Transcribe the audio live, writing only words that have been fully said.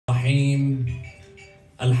الرحيم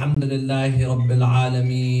الحمد لله رب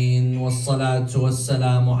العالمين والصلاة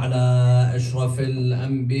والسلام على أشرف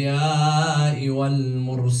الأنبياء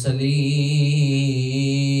والمرسلين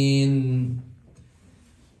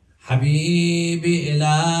حبيب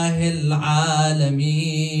إله العالمين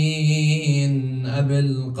أبي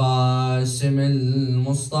القاسم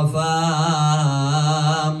المصطفى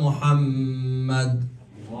محمد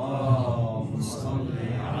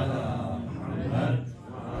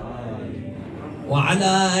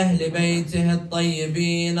وعلى أهل بيته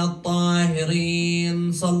الطيبين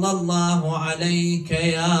الطاهرين صلى الله عليك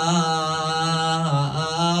يا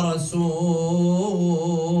رسول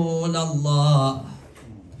الله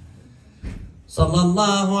صلى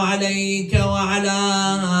الله عليك وعلى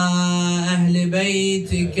أهل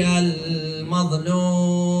بيتك المظلومين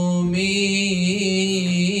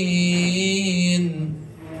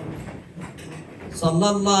صلى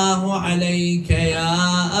الله عليك يا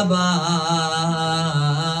أبا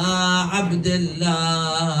عبد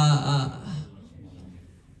الله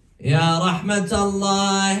يا رحمة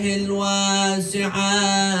الله الواسعة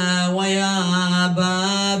ويا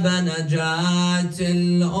باب نجاة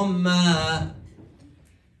الأمة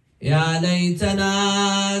يا ليتنا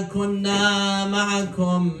كنا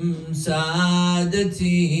معكم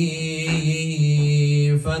سادتي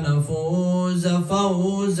فنفوز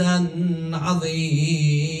فوزا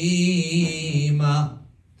عظيما.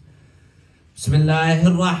 بسم الله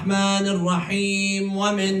الرحمن الرحيم.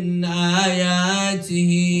 ومن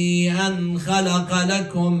آياته أن خلق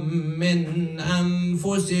لكم من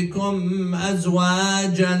أنفسكم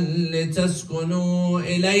أزواجا لتسكنوا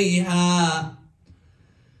إليها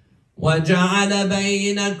وجعل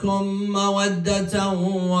بينكم مودة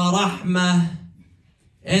ورحمة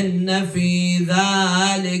إن في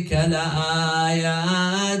ذلك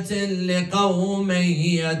لآيات لقوم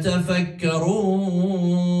يتفكرون.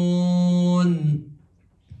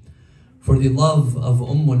 For the love of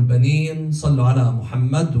al-Baneen, صلوا على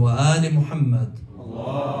محمد وآل محمد.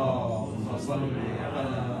 اللهم صل على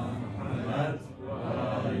محمد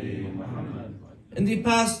وآل محمد. In the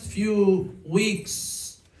past few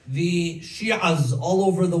weeks, the Shias all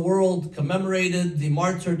over the world commemorated the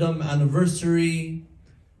martyrdom anniversary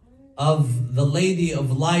of the Lady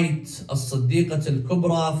of Light, As-Siddiqat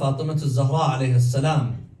al-Kubra, Fatimah al-Zahra alayhi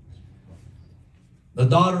salam, the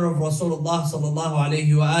daughter of Rasulullah sallallahu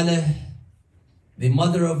alayhi wa alihi, the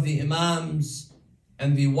mother of the Imams,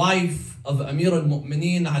 and the wife of Amir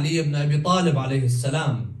al-Mu'mineen Ali ibn Abi Talib alayhi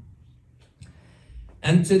salam.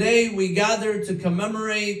 And today we gather to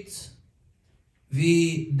commemorate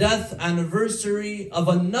the death anniversary of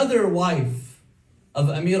another wife of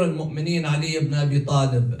Amir al-Mu'mineen Ali ibn Abi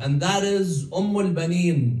Talib, and that is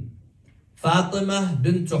al-Baneen, Fatimah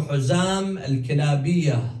bint Huzam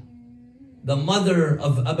al-Kilabiyah, the mother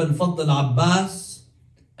of Abu al-Fadl al-Abbas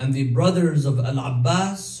and the brothers of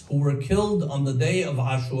al-Abbas who were killed on the day of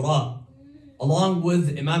Ashura, along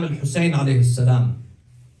with Imam al-Hussein alayhi salam.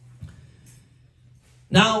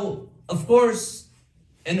 Now, of course,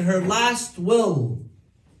 in her last will,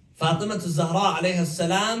 Fatimah al-Zahra alayhi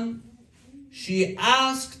salam, she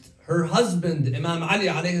asked her husband, Imam Ali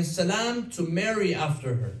alayhi salam, to marry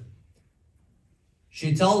after her.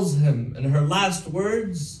 She tells him in her last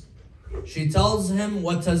words, she tells him,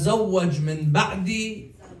 وَتَزَوَّجْ مِن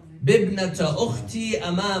بَعْدِي بِبْنَةَ أُخْتِي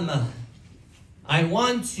أَمَامَهِ. I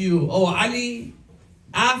want you, O Ali,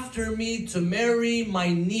 after me to marry my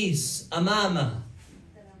niece, Amama.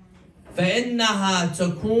 فإنها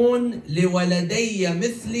تكون لولدي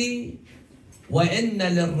مثلي وإن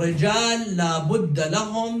للرجال لا بد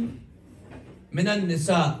لهم من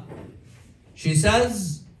النساء. She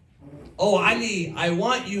says, "Oh Ali, I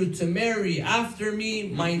want you to marry after me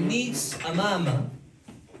my niece Amama,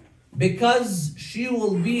 because she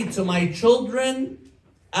will be to my children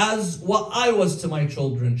as what I was to my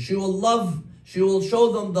children. She will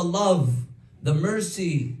show them the love, the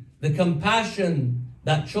mercy, the compassion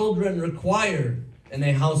that children require in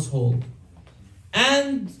a household.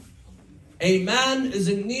 And a man is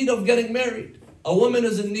in need of getting married. A woman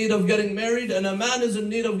is in need of getting married, and a man is in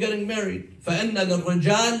need of getting married. فَإِنَّ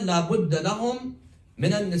لِلرِّجَالِ لَا بُدَّ لَهُمْ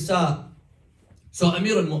مِنَ النِّسَاءِ." So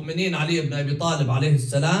Amir al-Mu'mineen Ali ibn Abi Talib alayhi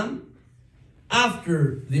salam,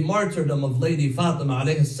 after the martyrdom of Lady Fatima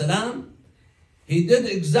alayhi salam, he did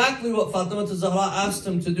exactly what Fatima al-Zahra asked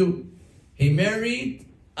him to do. He married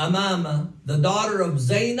Amama, the daughter of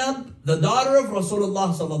Zainab, the daughter of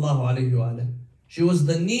Rasulullah sallallahu alayhi wa alayhi. She was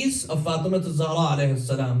the niece of Fatima al-Zahra alayhi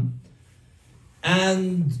salam.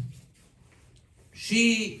 And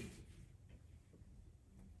she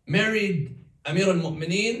married Amir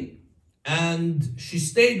al-Mu'mineen, and she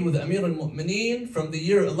stayed with Amir al-Mu'mineen from the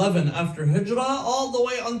year 11 after Hijrah all the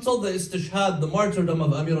way until the istishhad, the martyrdom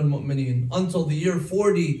of Amir al-Mu'mineen, until the year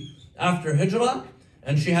 40 after Hijrah,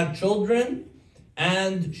 and she had children,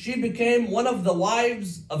 and she became one of the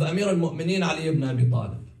wives of Amir al-Mu'mineen Ali ibn Abi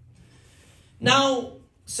Talib. Now,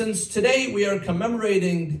 since today we are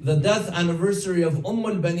commemorating the death anniversary of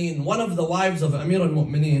al-Baneen, one of the wives of Amir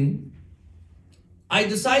al-Mu'mineen, I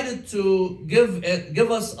decided to give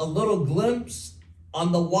us a little glimpse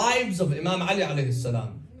on the wives of Imam Ali alayhi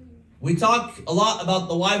salam. We talk a lot about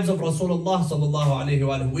the wives of Rasulullah sallallahu alayhi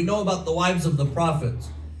wa sallam. We know about the wives of the Prophet.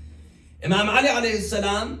 Imam Ali alayhi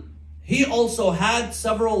salam, he also had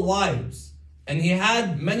several wives, and he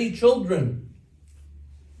had many children.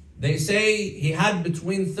 They say he had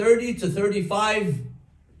between 30 to 35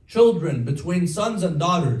 children, between sons and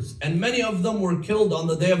daughters, and many of them were killed on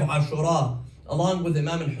the day of Ashura, along with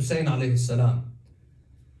Imam al-Hussein alayhi salam.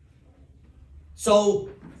 So,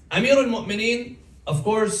 Amir al-Mu'mineen, of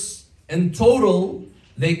course, in total,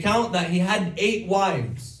 they count that he had 8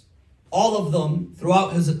 wives, all of them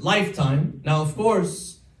throughout his lifetime. Now, of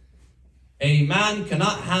course, a man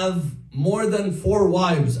cannot have more than 4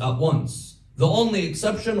 wives at once. The only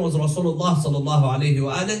exception was Rasulullah sallallahu alayhi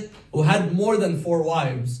wa alihi, who had more than 4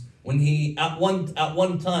 wives when he at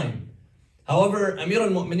one time. However, Amir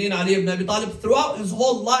al-Mu'mineen Ali ibn Abi Talib, throughout his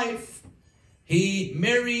whole life, he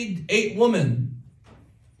married 8 women.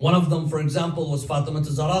 One of them, for example, was Fatima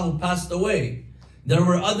az-Zahra, who passed away. There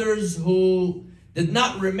were others who did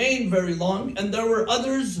not remain very long, and there were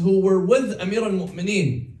others who were with Amir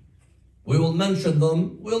al-Mu'mineen. We will mention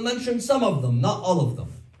them. We'll mention some of them, not all of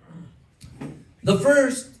them. The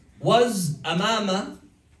first was Amama,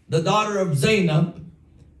 the daughter of Zainab,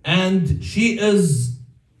 and she is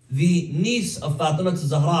the niece of Fatima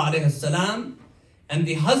az-Zahra alayhi salam, and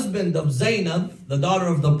the husband of Zainab, the daughter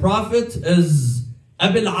of the Prophet, is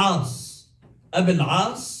Abil As. Abil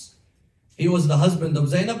As, he was the husband of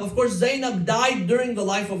Zainab. Of course, Zainab died during the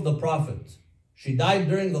life of the Prophet. She died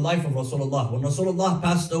during the life of Rasulullah. When Rasulullah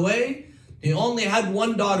passed away, he only had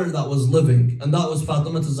one daughter that was living, and that was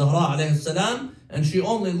Fatima az-Zahra alayhi salam, and she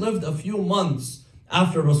only lived a few months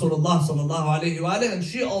after Rasulullah sallallahu alayhi wa alayhi, and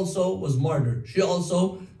she also was martyred. She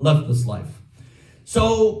also left this life.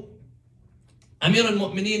 So Amir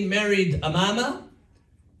al-Mu'mineen married Amama,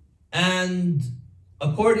 and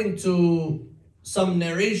according to some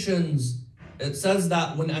narrations, it says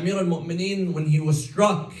that when Amir al-Mu'mineen, when he was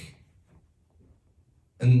struck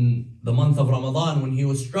in the month of Ramadan, when he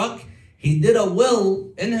was struck, he did a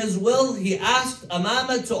will. In his will, he asked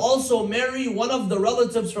Amama to also marry one of the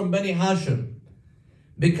relatives from Bani Hashim,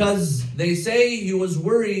 because they say he was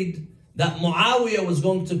worried that Muawiyah was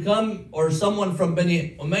going to come, or someone from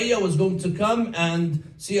Bani Umayyah was going to come and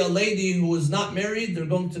see a lady who was not married. They're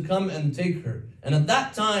going to come and take her. And at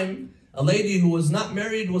that time, a lady who was not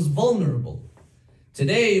married was vulnerable.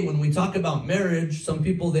 Today, when we talk about marriage, some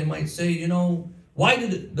people, they might say, you know, why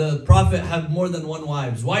did the Prophet have more than 1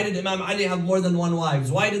 wives? Why did Imam Ali have more than 1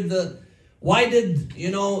 wives? Why did the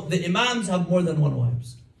Imams have more than 1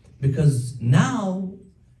 wives? Because now,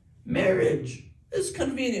 marriage is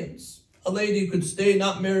convenience. A lady could stay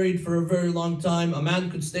not married for a very long time. A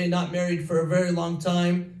man could stay not married for a very long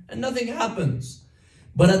time, and nothing happens.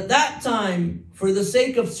 But at that time, for the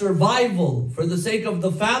sake of survival, for the sake of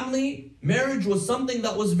the family, marriage was something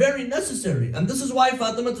that was very necessary. And this is why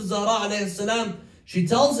Fatima az-Zahra alayhi salam, she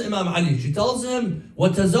tells Imam Ali, she tells him,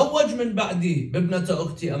 وَتَزَوَّجْ مِن بَعْدِي بِبْنَةَ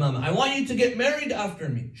أُخْتِي أَمَامَ, I want you to get married after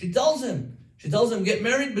me. She tells him, get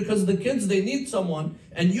married because the kids, they need someone,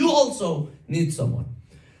 and you also need someone.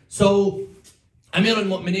 So Amir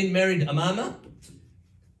al-Mu'mineen married Amama,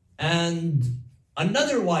 and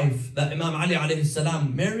another wife that Imam Ali alayhi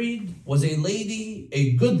salam married was a lady,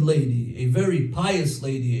 a good lady, a very pious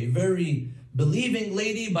lady, a very believing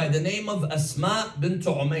lady by the name of Asma bint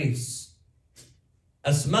Umays.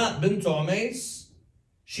 Asma bint Umays,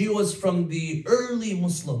 she was from the early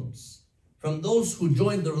Muslims, from those who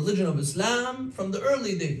joined the religion of Islam from the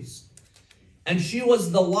early days. And she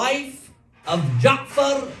was the wife of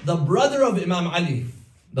Ja'far, the brother of Imam Ali,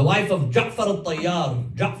 the wife of Ja'far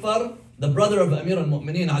al-Tayyar. Ja'far, the brother of Amir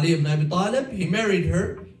al-Mu'mineen Ali ibn Abi Talib, he married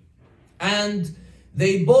her, and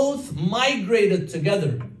they both migrated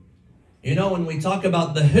together. You know, when we talk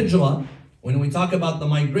about the hijrah, when we talk about the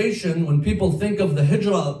migration, when people think of the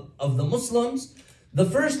hijrah of the Muslims, the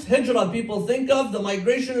first hijrah people think of, the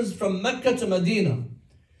migration is from Mecca to Medina.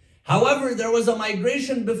 However, there was a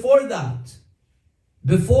migration before that.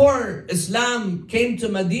 Before Islam came to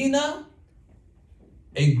Medina,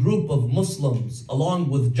 a group of Muslims, along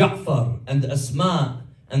with Ja'far and Asma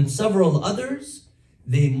and several others,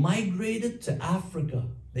 they migrated to Africa.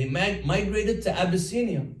 They migrated to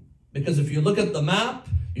Abyssinia. Because if you look at the map,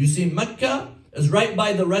 you see Mecca is right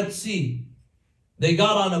by the Red Sea. They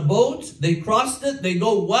got on a boat, they crossed it, they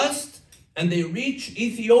go west, and they reach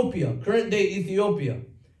Ethiopia, current day Ethiopia.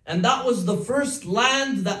 And that was the first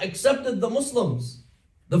land that accepted the Muslims.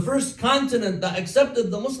 The first continent that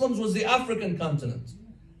accepted the Muslims was the African continent.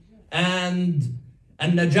 And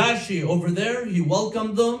Najashi over there, he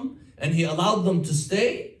welcomed them and he allowed them to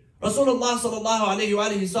stay. Rasulullah sallallahu alayhi wa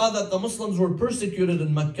he saw that the Muslims were persecuted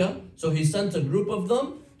in Mecca, so he sent a group of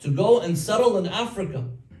them to go and settle in Africa,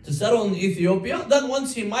 to settle in Ethiopia. Then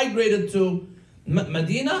once he migrated to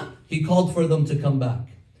Medina, he called for them to come back.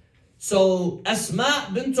 So Asma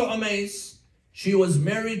bint Umays, she was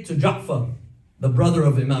married to Ja'far, the brother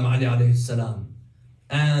of Imam Ali alayhi salam.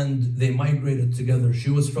 And they migrated together. She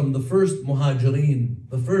was from the first Muhajirin,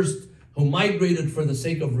 the first who migrated for the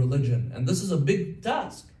sake of religion. And this is a big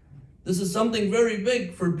task. This is something very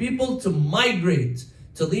big for people to migrate,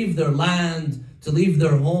 to leave their land, to leave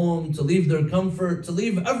their home, to leave their comfort, to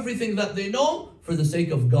leave everything that they know for the sake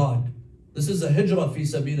of God. This is a hijrah fi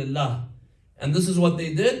sabilillah. And this is what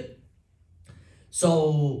they did.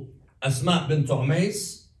 So Asma bint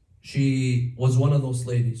Umays, she was one of those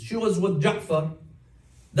ladies. She was with Ja'far.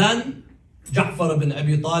 Then Ja'far ibn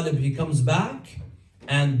Abi Talib, he comes back,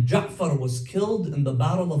 and Ja'far was killed in the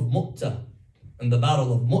Battle of Mu'tah. In the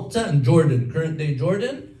Battle of Mu'tah in Jordan, current day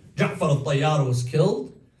Jordan, Ja'far al-Tayyar was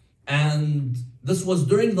killed. And this was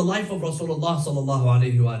during the life of Rasulullah sallallahu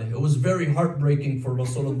alayhi wa alayhi. It was very heartbreaking for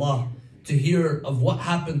Rasulullah to hear of what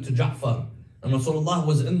happened to Ja'far. And Rasulullah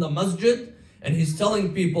was in the masjid and he's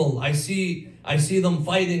telling people, I see them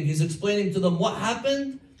fighting. He's explaining to them what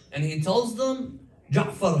happened. And he tells them,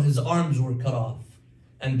 Ja'far, his arms were cut off.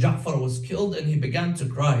 And Ja'far was killed and he began to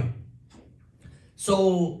cry.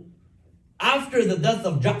 So after the death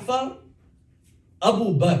of Ja'far,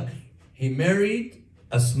 Abu Bakr, he married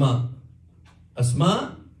Asma.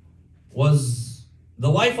 Asma was the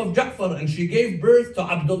wife of Ja'far, and she gave birth to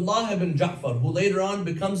Abdullah ibn Ja'far, who later on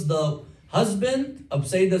becomes the husband of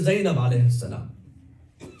Sayyidah Zainab alayhi salam.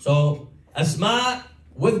 So Asma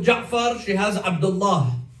with Ja'far, she has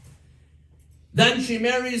Abdullah. Then she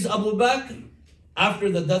marries Abu Bakr after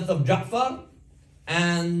the death of Ja'far,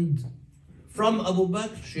 and from Abu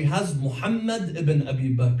Bakr, she has Muhammad ibn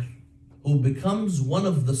Abi Bakr, who becomes one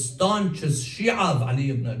of the staunchest Shia of Ali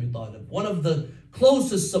ibn Abi Talib, one of the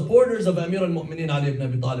closest supporters of Amir al-Mu'mineen Ali ibn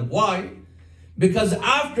Abi Talib. Why? Because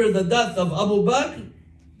after the death of Abu Bakr,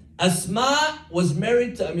 Asma was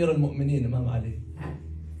married to Amir al-Mu'mineen, Imam Ali.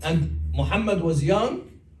 And Muhammad was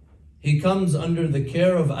young. He comes under the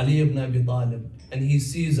care of Ali ibn Abi Talib, and he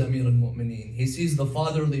sees Amir al-Mu'mineen. He sees the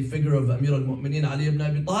fatherly figure of Amir al-Mu'mineen Ali ibn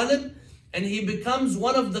Abi Talib, and he becomes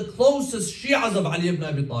one of the closest Shi'as of Ali ibn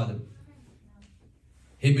Abi Talib.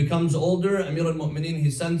 He becomes older, Amir al-Mu'mineen,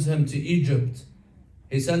 he sends him to Egypt.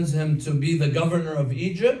 He sends him to be the governor of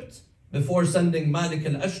Egypt before sending Malik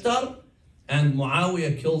al-Ashtar, and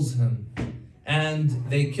Muawiyah kills him. And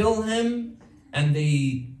they kill him, and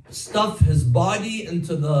they stuff his body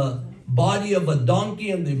into the body of a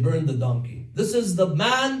donkey, and they burn the donkey. This is the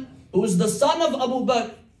man who is the son of Abu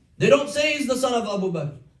Bakr. They don't say he's the son of Abu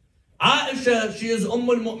Bakr. Aisha, she is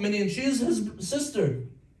al-Mu'mineen, she is his sister.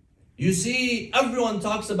 You see, everyone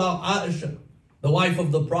talks about Aisha, the wife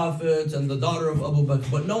of the Prophet and the daughter of Abu Bakr,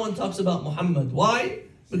 but no one talks about Muhammad. Why?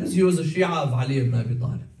 Because he was a Shia of Ali ibn Abi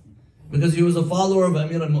Talib. Because he was a follower of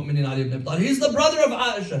Amir al-Mu'mineen Ali ibn Abi Talib. He's the brother of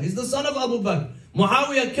Aisha. He's the son of Abu Bakr.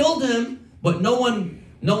 Muawiyah killed him, but no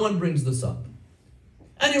one brings this up.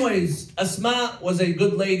 Anyways, Asma was a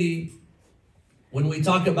good lady. When we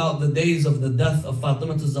talk about the days of the death of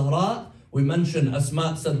Fatima al-Zahra, we mention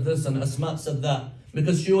Asma said this and Asma said that,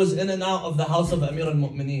 because she was in and out of the house of Amir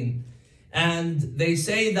al-Mu'mineen. And they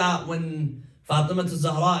say that when Fatima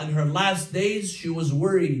al-Zahra in her last days, she was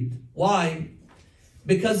worried. Why?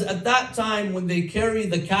 Because at that time when they carry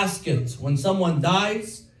the casket, when someone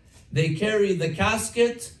dies, they carry the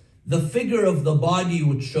casket, the figure of the body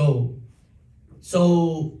would show.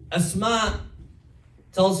 So Asma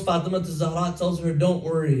tells Fatima al-Zahra, tells her, don't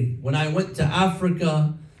worry. When I went to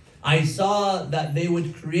Africa, I saw that they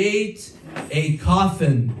would create a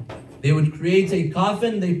coffin. They would create a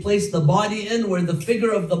coffin, they place the body in where the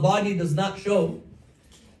figure of the body does not show.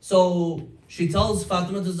 So she tells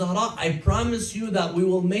Fatima al-Zahra, I promise you that we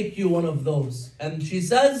will make you one of those. And she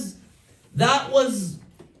says, that was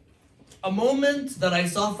a moment that I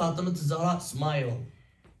saw Fatima al-Zahra smile,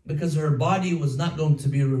 because her body was not going to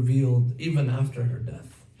be revealed even after her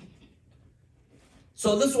death.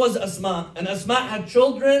 So this was Asma, and Asma had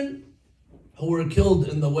children who were killed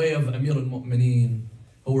in the way of Amir al-Mu'mineen.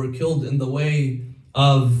 who were killed in the way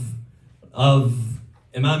of Imam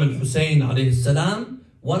al-Hussein alayhi salam.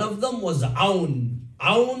 One of them was Aun,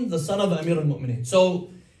 the son of Amir al-Mu'mineen. So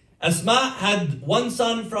Asma had one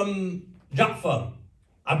son from Ja'far,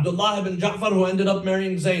 Abdullah ibn Ja'far, who ended up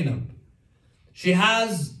marrying Zainab. She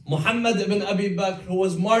has Muhammad ibn Abi Bakr, who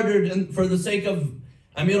was martyred for the sake of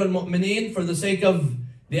Amir al-Mu'mineen, for the sake of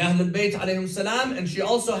the Ahl al-Bayt alayhim salam. And she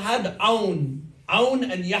also had Aun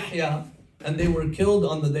and Yahya, and they were killed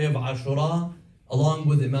on the day of Ashura along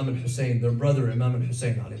with Imam al-Hussein, their brother Imam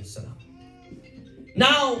al-Hussein alayhi salam.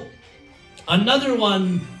 Now, another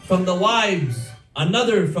from the wives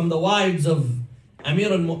of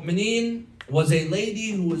Amir al-Mu'mineen was a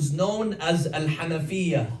lady who was known as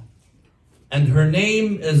al-Hanafiya, and her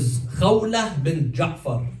name is Khawlah bin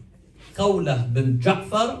Ja'far. Khawlah bin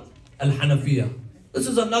Ja'far al-Hanafiya. This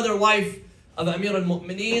is another wife of Amir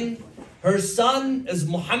al-Mu'mineen. Her son is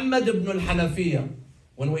Muhammad ibn al-Hanafiya.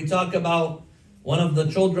 When we talk about one of the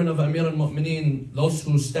children of Amir al-Mu'mineen, those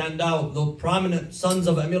who stand out, the prominent sons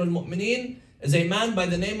of Amir al-Mu'mineen, is a man by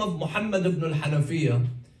the name of Muhammad ibn al-Hanafiya.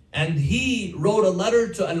 And he wrote a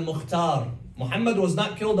letter to al-Mukhtar. Muhammad was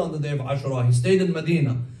not killed on the day of Ashura. He stayed in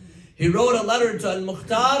Medina. He wrote a letter to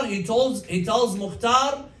al-Mukhtar. He tells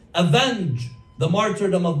Mukhtar, avenge the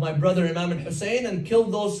martyrdom of my brother Imam al-Hussein and kill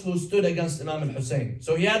those who stood against Imam al-Hussein.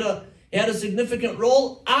 So he had a significant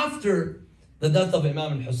role after the death of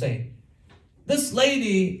Imam al-Hussein. This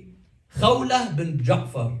lady, Khawlah bin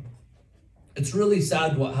Ja'far, it's really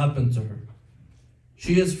sad what happened to her.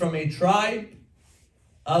 She is from a tribe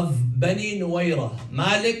of Bani Nuwayra,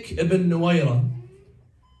 Malik ibn Nuwayra.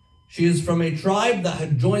 She is from a tribe that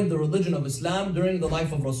had joined the religion of Islam during the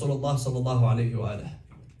life of Rasulullah sallallahu alayhi wa alihi.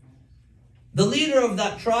 The leader of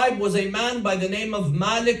that tribe was a man by the name of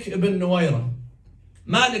Malik ibn Nuwayra.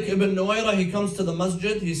 Malik ibn Nuwayra, he comes to the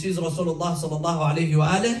masjid, he sees Rasulullah sallallahu alayhi wa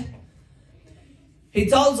alihi. He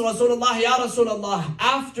tells Rasulullah, Ya Rasulullah,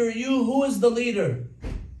 after you, who is the leader?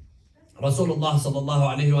 Rasulullah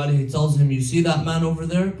sallallahu alayhi wa alihi tells him, you see that man over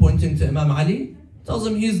there, pointing to Imam Ali? Tells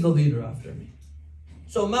him he's the leader after me.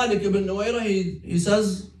 So Malik ibn Nuwayra, he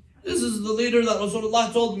says, this is the leader that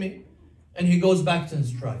Rasulullah told me. And he goes back to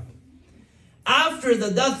his tribe. After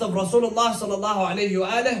the death of Rasulullah sallallahu alayhi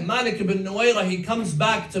wa alihi, Malik ibn Nuwayra, he comes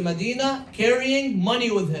back to Medina carrying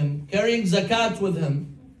money with him, carrying zakat with him.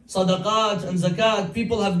 Sadaqat and zakat,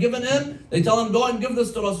 people have given him. They tell him, go and give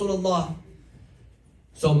this to Rasulullah.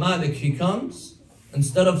 So Malik, he comes.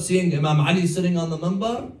 Instead of seeing Imam Ali sitting on the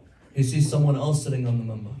minbar, he sees someone else sitting on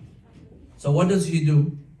the minbar. So what does he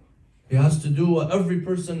do? He has to do what every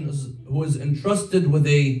person who is entrusted with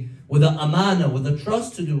a amana, with a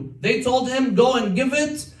trust to do. They told him, go and give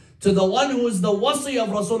it to the one who is the wasi of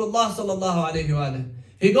Rasulullah sallallahu alayhi wa sallam.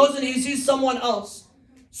 He goes and he sees someone else.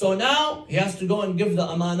 So now he has to go and give the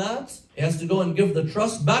amanat, he has to go and give the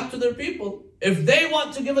trust back to their people. If they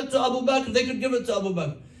want to give it to Abu Bakr, they could give it to Abu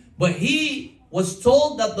Bakr. But he was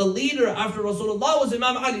told that the leader after Rasulullah was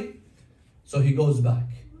Imam Ali. So he goes back.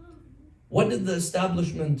 What did the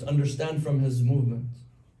establishment understand from his movement?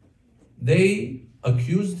 They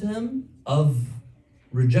accused him of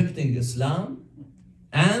rejecting Islam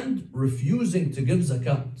and refusing to give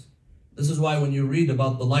zakat. This is why when you read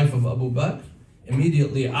about the life of Abu Bakr,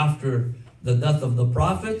 immediately after the death of the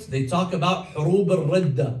Prophet, they talk about Hurub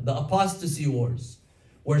al-Ridda, the apostasy wars,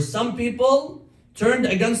 where some people turned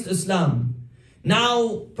against Islam.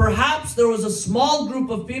 Now, perhaps there was a small group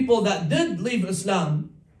of people that did leave Islam,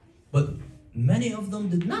 but many of them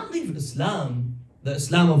did not leave Islam, the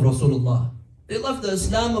Islam of Rasulullah. They left the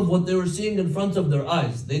Islam of what they were seeing in front of their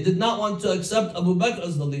eyes. They did not want to accept Abu Bakr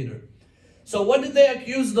as the leader. So what did they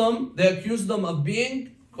accuse them? They accused them of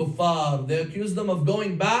being kuffar. They accused them of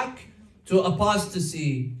going back to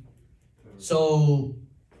apostasy. So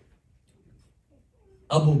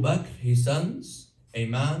Abu Bakr, he sends a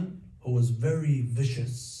man who was very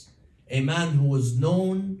vicious, a man who was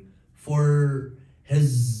known for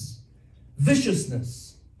his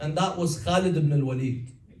viciousness, and that was Khalid ibn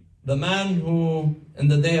al-Walid. The man who, in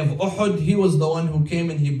the day of Uhud, he was the one who came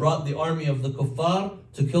and he brought the army of the kuffar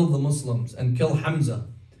to kill the Muslims and kill Hamza.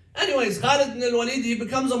 Anyways, Khalid ibn al-Walid, he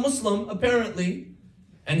becomes a Muslim, apparently,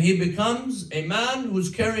 and he becomes a man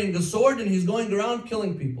who's carrying a sword and he's going around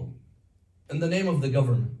killing people in the name of the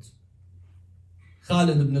government.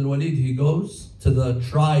 Khalid ibn al-Walid, he goes to the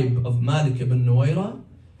tribe of Malik ibn Nuwayra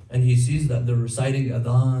and he sees that they're reciting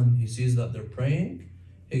adhan, he sees that they're praying.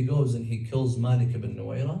 He goes and he kills Malik ibn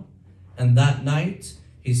Nuwayra, and that night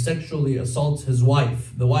he sexually assaults his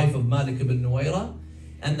wife, the wife of Malik ibn Nuwayra,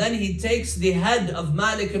 and then he takes the head of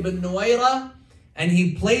Malik ibn Nuwayra and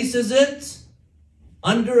he places it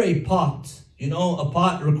under a pot. You know, a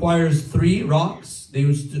pot requires 3 rocks. They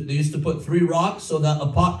used to put 3 rocks so that a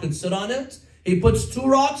pot could sit on it. He puts 2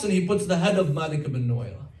 rocks and he puts the head of Malik ibn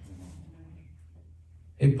Nuwayra.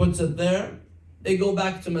 He puts it there. They go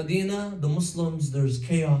back to Medina. The Muslims, there's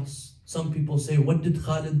chaos. Some people say, what did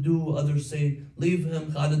Khalid do? Others say, leave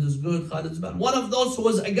him. Khalid is good. Khalid is bad. One of those who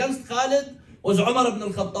was against Khalid was Umar ibn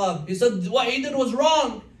al-Khattab. He said what he did was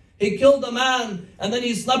wrong. He killed a man and then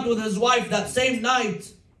he slept with his wife that same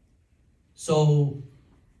night. So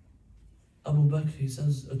Abu Bakr, he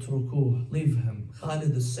says, Utrukuh, leave him.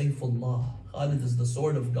 Khalid is Sayfullah. Khalid is the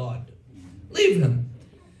sword of God. Leave him.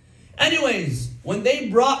 Anyways, when they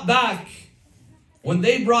brought back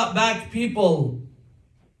people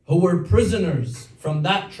who were prisoners from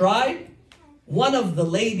that tribe, one of the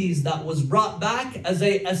ladies that was brought back as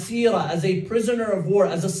a asira, as a prisoner of war,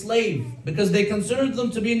 as a slave, because they considered them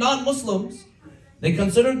to be non-Muslims, they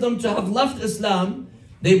considered them to have left Islam,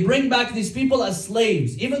 they bring back these people as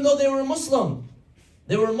slaves, even though they were Muslim.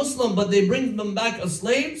 They were Muslim, but they bring them back as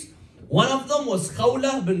slaves. One of them was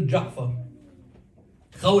Khawla bin Ja'far.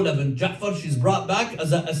 Khawla bin Ja'far, she's brought back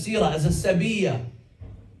as a asira, as a sabiya.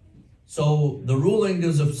 So the ruling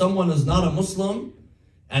is if someone is not a Muslim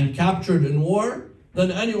and captured in war,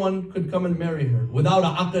 then anyone could come and marry her without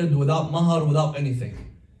a aqd, without mahar, without anything.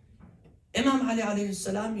 Imam Ali alayhi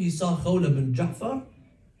salam, he saw Khawla bin Ja'far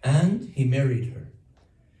and he married her.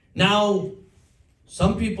 Now,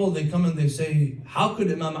 some people, they come and they say, how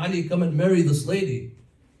could Imam Ali come and marry this lady?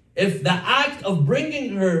 If the act of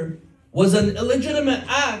bringing her was an illegitimate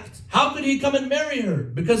act, how could he come and marry her?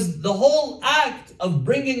 Because the whole act of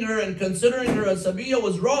bringing her and considering her a sabiya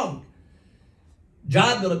was wrong.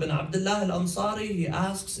 Jabir ibn Abdullah al-Ansari, he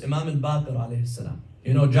asks Imam al-Baqir alayhi salam.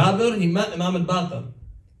 You know, Jabir, he met Imam al-Baqir.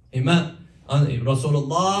 He met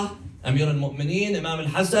Rasulullah, Amir al-Mu'mineen, Imam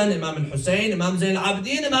al-Hasan, Imam al-Hussein, Imam Zayn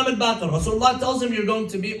al-Abidin, Imam al-Baqir. Rasulullah tells him, you're going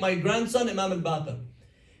to meet my grandson, Imam al-Baqir.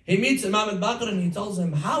 He meets Imam al-Baqir and he tells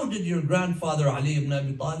him, how did your grandfather Ali ibn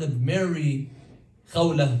Abi Talib marry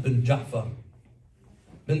Khawla bin Ja'far,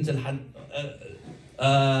 bint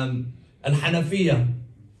al-Hanafiya?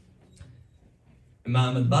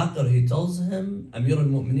 Imam al-Baqir, he tells him, Amir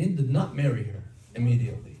al-Mu'mineen did not marry her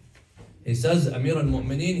immediately. He says, Amir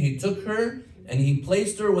al-Mu'mineen, he took her and he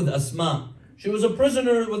placed her with Asma. She was a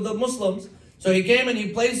prisoner with the Muslims. So he came and he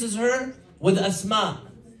places her with Asma.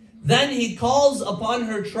 Then he calls upon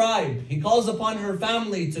her tribe. He calls upon her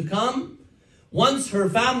family to come. Once her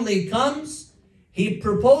family comes, he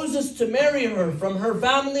proposes to marry her from her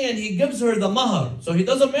family and he gives her the mahar. So he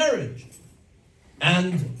does a marriage.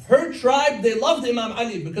 And her tribe, they loved Imam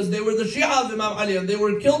Ali because they were the Shia of Imam Ali and they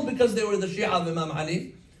were killed because they were the Shia of Imam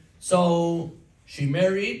Ali. So she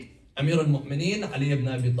married Amir al-Mu'mineen, Ali ibn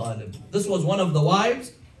Abi Talib. This was one of the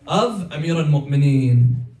wives of Amir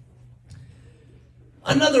al-Mu'mineen.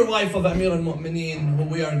 Another wife of Amir al-Mu'mineen who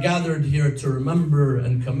we are gathered here to remember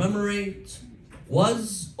and commemorate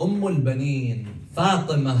was al-Baneen,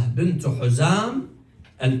 Fatimah bint Huzam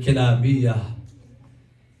al-Kilabiyah.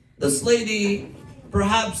 This lady,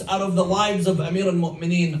 perhaps out of the wives of Amir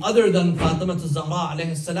al-Mu'mineen, other than Fatimah al-Zahra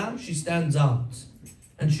alayhi salam, she stands out.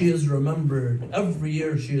 And she is remembered. Every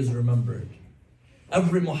year she is remembered.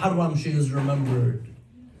 Every Muharram she is remembered.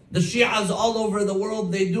 The Shi'as all over the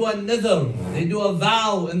world, they do a nidhr. They do a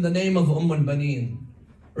vow in the name of al-Baneen.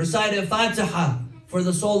 Recite a Fatiha for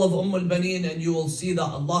the soul of al-Baneen and you will see that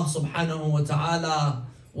Allah subhanahu wa ta'ala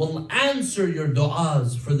will answer your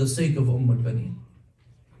du'as for the sake of al-Baneen.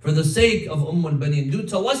 For the sake of al-Baneen. Do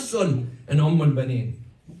tawassul in al-Baneen.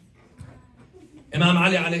 Imam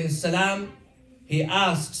Ali alayhi salam, he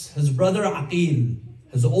asks his brother Aqil,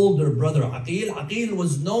 his older brother Aqil. Aqil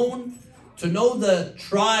was known to know the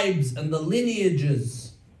tribes and the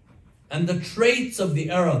lineages and the traits of the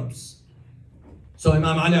Arabs. So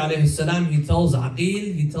Imam Ali alayhi salam, he tells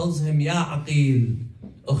Aqil, he tells him, Ya Aqil,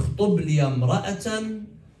 اخطب لي امرأة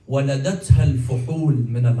ولدتها الفحول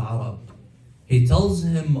من العرب. He tells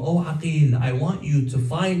him, Oh Aqil, I want you to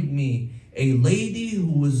find me a lady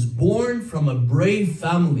who was born from a brave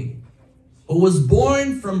family, who was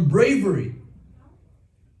born from bravery.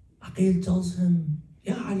 Aqil tells him,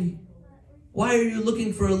 Ya Ali, why are you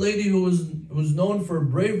looking for a lady who's known for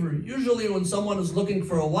bravery? Usually when someone is looking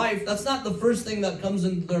for a wife, that's not the first thing that comes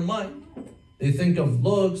into their mind. They think of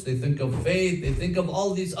looks, they think of faith, they think of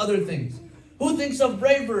all these other things. Who thinks of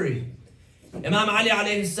bravery? Imam Ali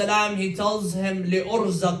alayhi salam, he tells him,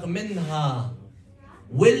 لِأُرْزَقْ مِنْهَا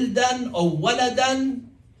وِلْدًا أو وَلَدًا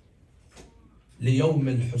لِيَوْمِ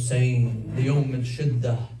الْحُسَيْنِ لِيَوْمِ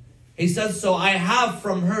الشِّدَّةِ. He says, so I have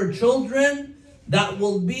from her children that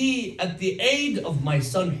will be at the aid of my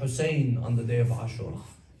son Hussein on the day of Ashura.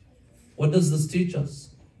 What does this teach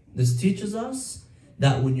us? This teaches us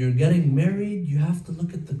that when you're getting married, you have to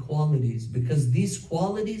look at the qualities, because these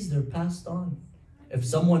qualities, they're passed on. If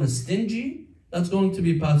someone is stingy, that's going to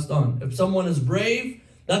be passed on. If someone is brave,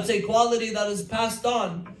 that's a quality that is passed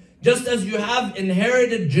on. Just as you have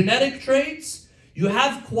inherited genetic traits, you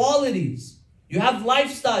have qualities, you have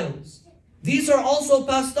lifestyles. These are also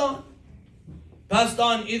passed on. Passed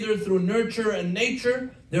on either through nurture and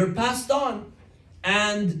nature, they're passed on.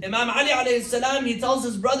 And Imam Ali alayhi salam, he tells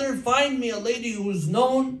his brother, find me a lady who's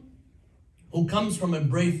known, who comes from a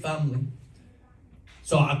brave family.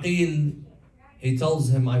 So Aqil, he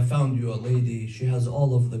tells him, I found you a lady, she has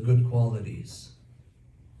all of the good qualities.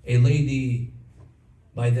 A lady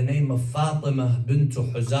by the name of Fatima bint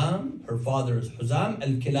Huzam, her father is Huzam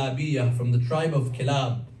al-Kilabiyah, from the tribe of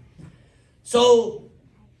Kilab. So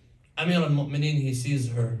Amir al-Mu'mineen, he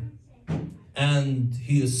sees her and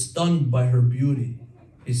he is stunned by her beauty.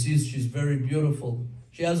 He sees she's very beautiful.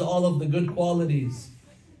 She has all of the good qualities.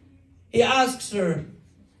 He asks her,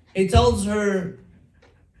 he tells her,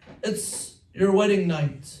 it's your wedding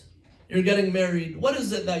night. You're getting married. What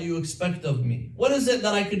is it that you expect of me? What is it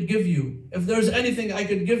that I could give you? If there's anything I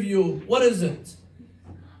could give you, what is it?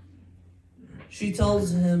 She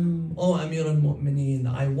tells him, oh Amir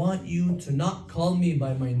al-Mu'mineen, I want you to not call me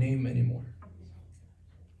by my name anymore.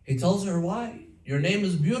 He tells her, why? Your name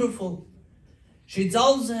is beautiful. She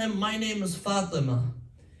tells him, my name is Fatima.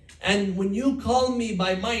 And when you call me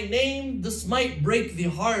by my name, this might break the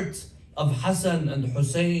heart of Hassan and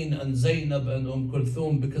Hussein and Zainab and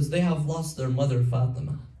Kulthum, because they have lost their mother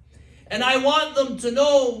Fatima. And I want them to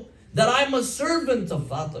know that I'm a servant of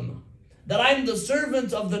Fatima, that I'm the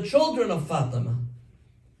servant of the children of Fatima.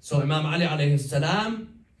 So Imam Ali alayhi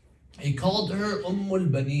salam, he called her Ummul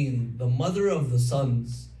Baneen, the mother of the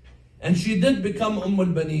sons. And she did become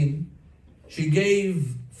Ummul Baneen. She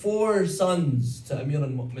gave 4 sons to Amir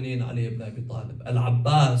al-Mu'mineen Ali ibn Abi Talib: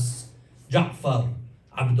 Al-Abbas, Ja'far,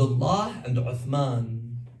 Abdullah, and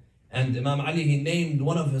Uthman. And Imam Ali, he named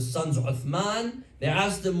one of his sons Uthman. They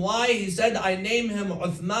asked him why. He said, I name him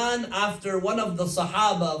Uthman after one of the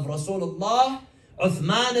Sahaba of Rasulullah,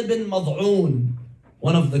 Uthman ibn Mad'un,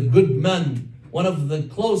 one of the good men, one of the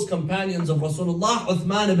close companions of Rasulullah,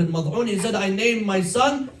 Uthman ibn Mad'un. He said, I named my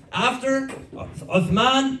son after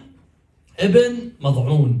Uthman ibn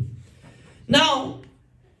Mad'un. Now,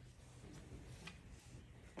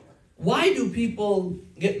 why do people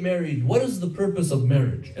get married? What is the purpose of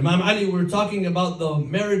marriage? Imam Ali, we're talking about the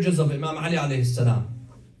marriages of Imam Ali alayhi salam.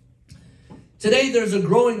 Today there's a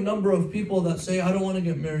growing number of people that say, I don't want to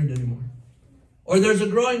get married anymore. Or there's a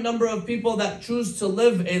growing number of people that choose to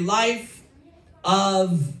live a life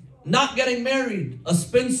of not getting married. A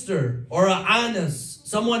spinster or a anis,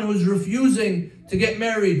 someone who's refusing to get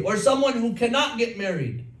married, or someone who cannot get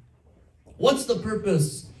married. What's the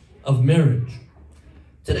purpose of marriage?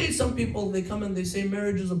 Today, some people, they come and they say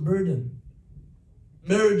marriage is a burden.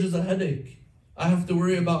 Marriage is a headache. I have to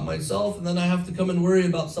worry about myself, and then I have to come and worry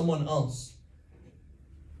about someone else.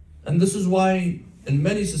 And this is why in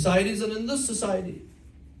many societies, and in this society,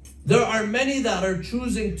 there are many that are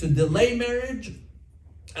choosing to delay marriage,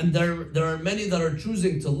 and there are many that are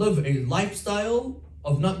choosing to live a lifestyle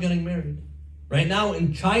of not getting married. Right now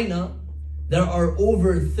in China, there are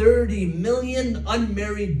over 30 million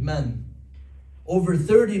unmarried men. Over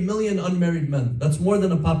 30 million unmarried men. That's more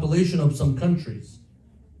than a population of some countries.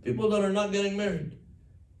 People that are not getting married.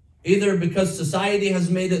 Either because society has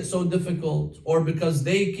made it so difficult, or because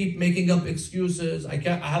they keep making up excuses. I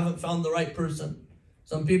haven't found the right person.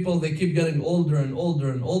 Some people, they keep getting older and older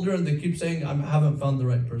and older, and they keep saying, I haven't found the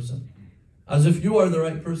right person. As if you are the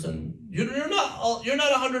right person. You're not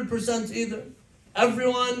 100% either.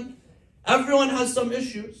 Everyone has some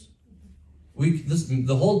issues.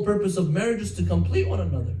 The whole purpose of marriage is to complete one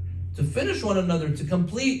another, to finish one another, to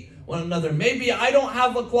complete one another. Maybe I don't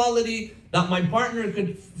have a quality that my partner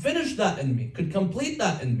could finish that in me, could complete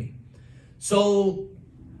that in me. So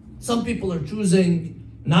some people are choosing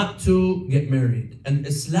not to get married. And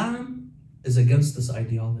Islam is against this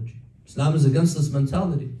ideology. Islam is against this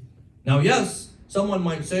mentality. Now, yes, someone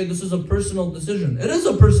might say this is a personal decision. It is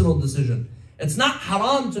a personal decision. It's not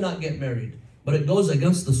haram to not get married, but it goes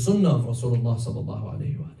against the sunnah of Rasulullah sallallahu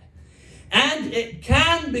alayhi wa sallam. And it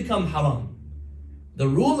can become haram. The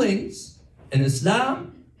rulings in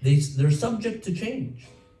Islam, they're subject to change.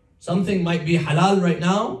 Something might be halal right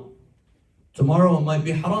now, tomorrow it might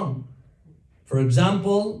be haram. For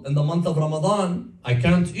example, in the month of Ramadan, I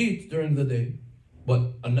can't eat during the day,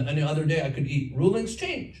 but any other day I could eat. Rulings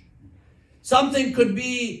change. Something could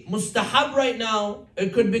be mustahab right now,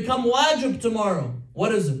 it could become wajib tomorrow.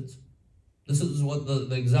 What is it? This is what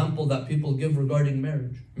the example that people give regarding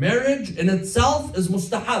marriage. Marriage in itself is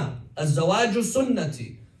mustahab. Az-zawaju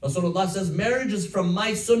sunnati. Rasulullah says marriage is from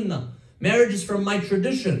my sunnah. Marriage is from my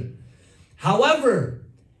tradition. However,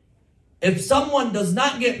 if someone does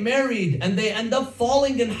not get married and they end up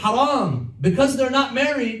falling in haram because they're not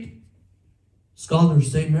married,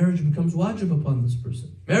 scholars say marriage becomes wajib upon this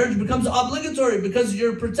person. Marriage becomes obligatory because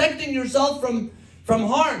you're protecting yourself from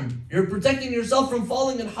harm. You're protecting yourself from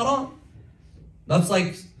falling in haram. That's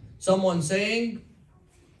like someone saying,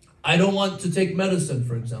 I don't want to take medicine,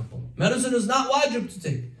 for example. Medicine is not wajib to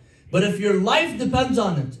take. But if your life depends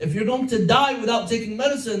on it, if you're going to die without taking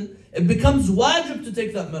medicine, it becomes wajib to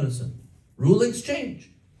take that medicine. Rulings change.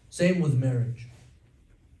 Same with marriage.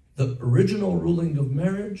 The original ruling of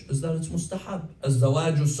marriage is that it's mustahab.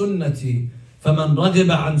 Az-zawaju sunnati, faman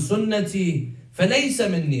raghiba an sunnati, falaysa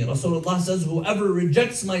minni. Rasulullah says, whoever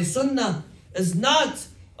rejects my sunnah is not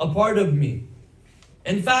a part of me.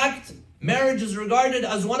 In fact, marriage is regarded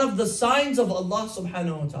as one of the signs of Allah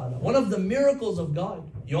subhanahu wa ta'ala. One of the miracles of God.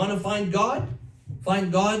 You want to find God?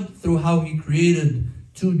 Find God through how He created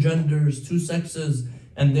two genders, two sexes,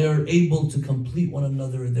 and they're able to complete one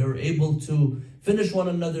another. They're able to finish one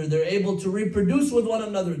another. They're able to reproduce with one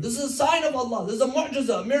another. This is a sign of Allah. This is a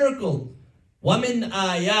mu'jiza, a miracle. وَمِنْ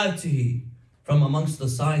آيَاتِهِ. From amongst the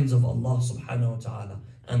signs of Allah subhanahu wa ta'ala.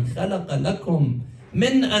 أَنْ خَلَقَ لَكُمْ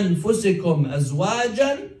مِنْ أَنفُسِكُمْ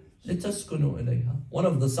أَزْوَاجًا لِتَسْكُنُوا إِلَيْهَا. One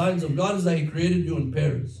of the signs of God is that He created you in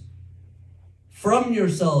pairs. From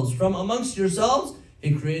yourselves, from amongst yourselves,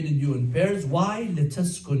 He created you in pairs. Why?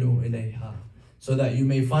 لِتَسْكُنُوا إِلَيْهَا. So that you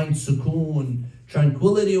may find sukoon,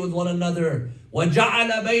 tranquility with one another.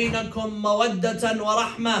 وَجَعَلَ بَيْنَكُمْ مَوَدَّةً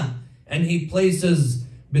وَرَحْمَةً. And He places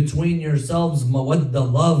between yourselves mawadda,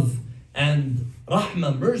 love, and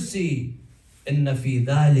rahmah, mercy. إِنَّ فِي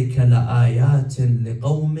ذَلِكَ لَآيَاتٍ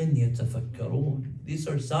لِقَوْمٍ يَتَفَكَّرُونَ. These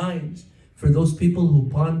are signs for those people who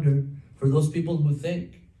ponder, for those people who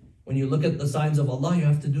think. When you look at the signs of Allah, you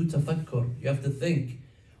have to do tafakkur. You have to think.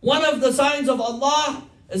 One of the signs of Allah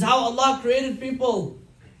is how Allah created people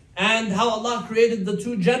and how Allah created the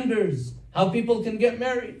two genders, how people can get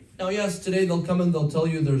married. Now, yes, today they'll come and they'll tell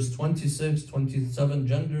you there's 26, 27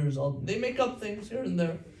 genders. They make up things here and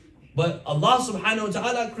there. But Allah subhanahu wa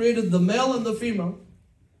ta'ala created the male and the female.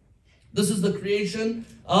 This is the creation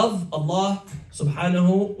of Allah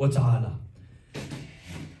subhanahu wa ta'ala.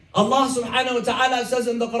 Allah subhanahu wa ta'ala says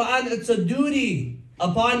in the Quran, it's a duty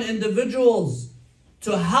upon individuals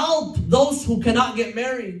to help those who cannot get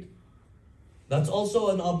married. That's also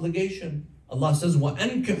an obligation. Allah says,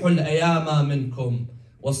 وَأَنْكِحُوا الْأَيَامَ مِنْكُمْ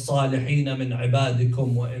وَالصَّالِحِينَ مِنْ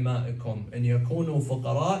عِبَادِكُمْ وَإِمَائِكُمْ إِنْ يَكُونُوا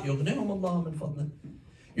فُقَرَاء يُغْنِهُمُ اللَّهُ مِنْ فَضْلِهِ.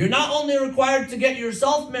 You're not only required to get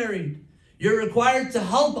yourself married, you're required to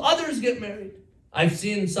help others get married. I've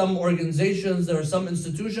seen some organizations, there are some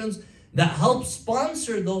institutions that help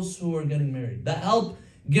sponsor those who are getting married, that help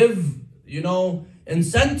give,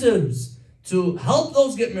 incentives to help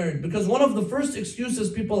those get married. Because one of the first excuses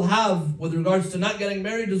people have with regards to not getting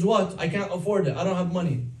married is what? I can't afford it. I don't have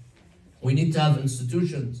money. We need to have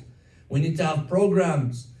institutions. We need to have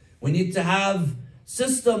programs. We need to have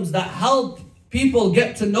systems that help people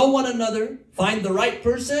get to know one another, find the right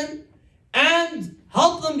person, and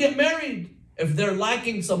help them get married. If they're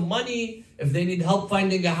lacking some money, if they need help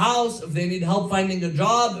finding a house, if they need help finding a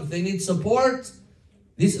job, if they need support,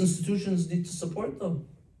 these institutions need to support them.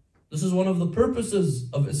 This is one of the purposes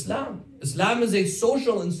of Islam. Islam is a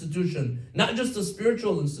social institution, not just a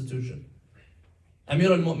spiritual institution.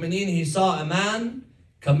 Amir al-Mu'mineen, he saw a man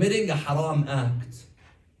committing a haram act,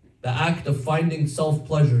 the act of finding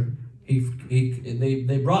self-pleasure.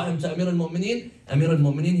 They brought him to Amir al-Mu'mineen. Amir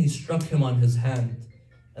al-Mu'mineen, he struck him on his hand.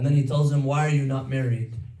 And then he tells him, why are you not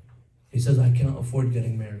married? He says, I cannot afford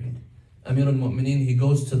getting married. Amir al-Mu'mineen, he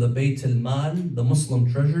goes to the Bayt al-Mal, the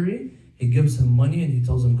Muslim treasury. He gives him money and he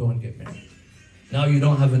tells him, go and get married. Now you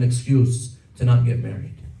don't have an excuse to not get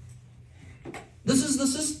married.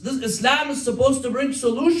 Islam is supposed to bring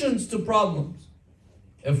solutions to problems.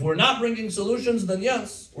 If we're not bringing solutions, then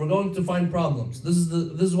yes, we're going to find problems. This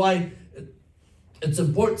is why it's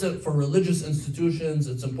important for religious institutions,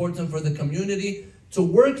 it's important for the community to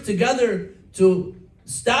work together to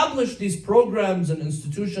establish these programs and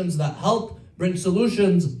institutions that help bring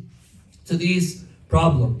solutions to these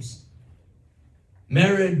problems.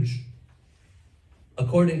 Marriage,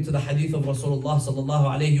 according to the hadith of Rasulullah sallallahu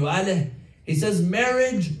alayhi wa he says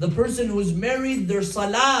marriage, the person who's married, their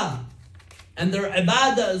salah and their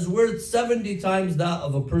ibadah is worth 70 times that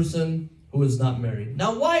of a person who is not married.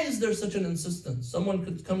 Now, why is there such an insistence? Someone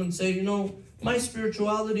could come and say, my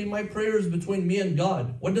spirituality, my prayer is between me and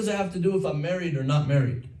God. What does it have to do if I'm married or not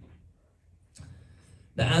married?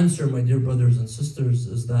 The answer, my dear brothers and sisters,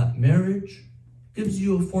 is that marriage gives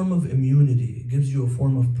you a form of immunity. It gives you a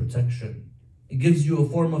form of protection. It gives you a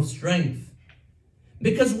form of strength.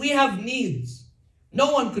 Because we have needs.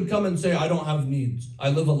 No one could come and say, I don't have needs.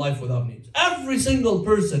 I live a life without needs. Every single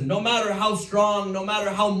person, no matter how strong, no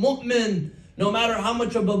matter how mu'min, no matter how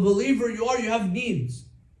much of a believer you are, you have needs.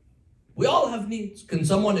 We all have needs. Can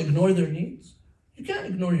someone ignore their needs? You can't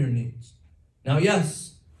ignore your needs. Now, yes,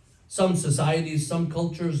 some societies, some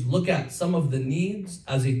cultures look at some of the needs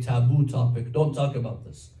as a taboo topic. Don't talk about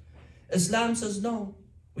this. Islam says no.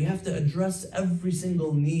 We have to address every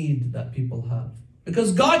single need that people have.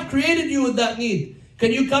 Because God created you with that need.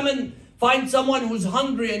 Can you come and find someone who's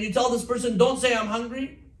hungry and you tell this person, don't say I'm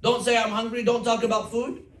hungry? Don't say I'm hungry, don't talk about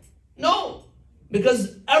food? No.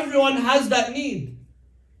 Because everyone has that need.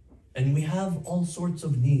 And we have all sorts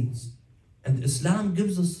of needs. And Islam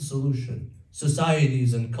gives us the solution.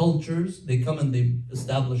 Societies and cultures, they come and they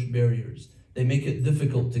establish barriers. They make it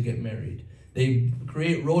difficult to get married. They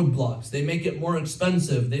create roadblocks. They make it more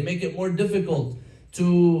expensive. They make it more difficult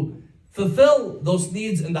to fulfill those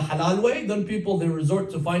needs in the halal way. Then people, they resort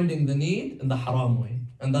to finding the need in the haram way.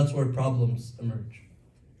 And that's where problems emerge.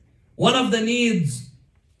 One of the needs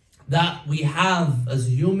that we have as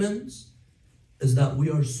humans is that we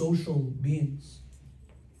are social beings.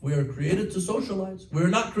 We are created to socialize. We are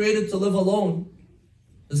not created to live alone.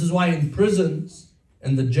 This is why in prisons,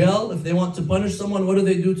 in the jail, if they want to punish someone, what do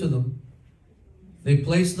they do to them? They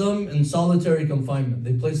place them in solitary confinement.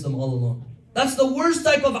 They place them all alone. That's the worst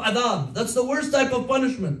type of adab. That's the worst type of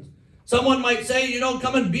punishment. Someone might say,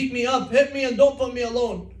 come and beat me up, hit me and don't put me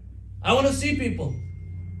alone. I want to see people.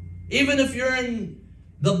 Even if you're in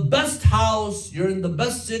the best house, you're in the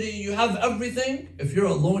best city, you have everything, if you're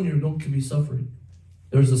alone, you're going to be suffering.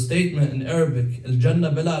 There's a statement in Arabic,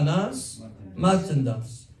 Al-Jannah bila nas, ma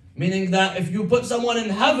tindas. Meaning that if you put someone in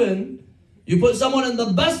heaven, you put someone in the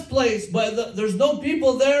best place, but there's no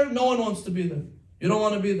people there, no one wants to be there. You don't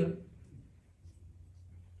want to be there.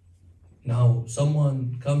 Now,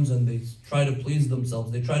 someone comes and they try to please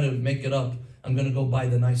themselves. They try to make it up. I'm going to go buy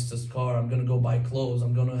the nicest car. I'm going to go buy clothes.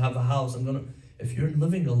 I'm going to have a house. If you're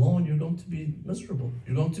living alone, you're going to be miserable.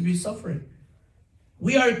 You're going to be suffering.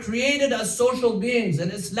 We are created as social beings,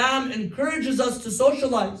 and Islam encourages us to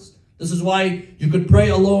socialize. This is why you could pray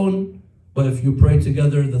alone, but if you pray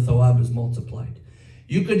together, the thawab is multiplied.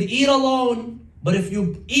 You could eat alone, but if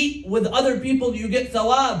you eat with other people, you get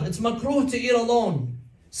thawab. It's makruh to eat alone.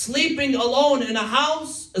 Sleeping alone in a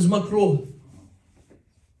house is makruh.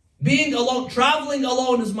 Being alone, traveling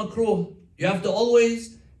alone is makruh. You have to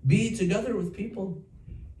always be together with people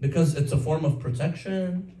because it's a form of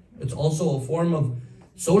protection. It's also a form of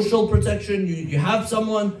social protection. You have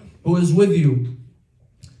someone who is with you.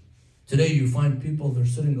 Today you find people, they're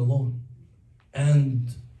sitting alone.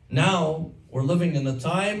 And now we're living in a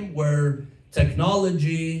time where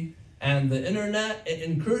technology and the internet, it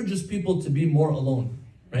encourages people to be more alone.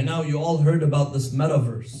 Right now, you all heard about this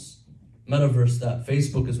metaverse that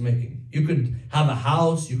Facebook is making. You could have a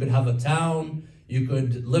house, you could have a town, you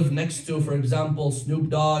could live next to, for example, Snoop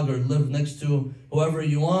Dogg, or live next to whoever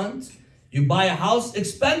you want. You buy a house,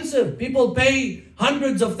 expensive. People pay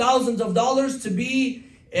hundreds of thousands of dollars to be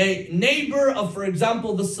a neighbor of, for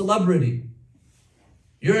example, the celebrity.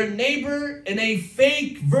 You're a neighbor in a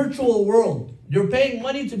fake virtual world. You're paying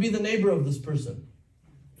money to be the neighbor of this person.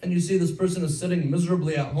 And you see this person is sitting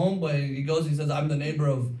miserably at home, but he says, I'm the neighbor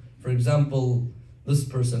of, for example, this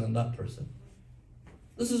person and that person.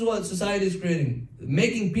 This is what society is creating.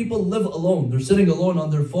 Making people live alone. They're sitting alone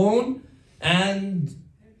on their phone and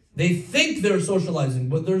they think they're socializing,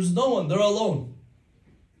 but there's no one. They're alone.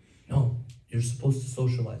 No, you're supposed to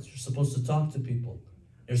socialize. You're supposed to talk to people.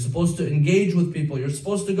 You're supposed to engage with people. You're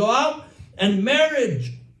supposed to go out, and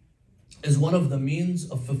marriage is one of the means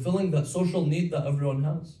of fulfilling that social need that everyone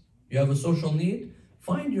has. You have a social need,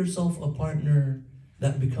 find yourself a partner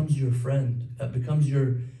that becomes your friend, that becomes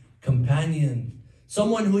your companion,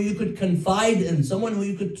 someone who you could confide in, someone who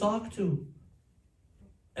you could talk to.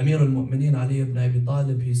 Amir al-Mu'mineen Ali ibn Abi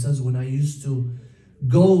Talib, he says, when I used to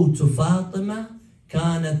go to Fatima,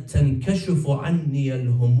 كانت تنكشف عني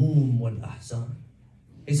الهموم والأحزان.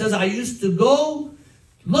 He says, I used to go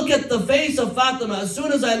look at the face of Fatima. As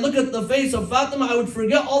soon as I look at the face of Fatima, I would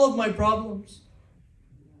forget all of my problems.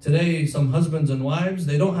 Today, some husbands and wives,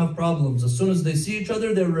 they don't have problems. As soon as they see each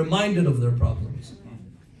other, they're reminded of their problems.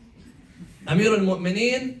 Amir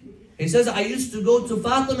al-Mu'mineen, he says, I used to go to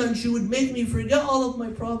Fatima and she would make me forget all of my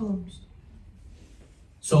problems.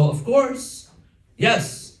 So, of course,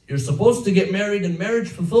 yes, you're supposed to get married and marriage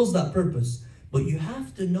fulfills that purpose. But you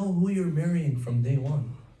have to know who you're marrying from day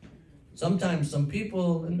one. Sometimes some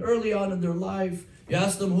people, and early on in their life, you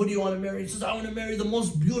ask them, who do you want to marry? He says, I want to marry the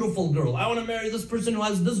most beautiful girl. I want to marry this person who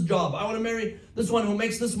has this job. I want to marry this one who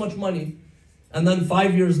makes this much money. And then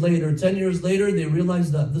 5 years later, 10 years later, they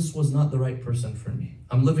realize that this was not the right person for me.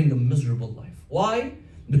 I'm living a miserable life. Why?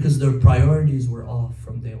 Because their priorities were off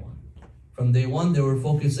from day one. From day one, they were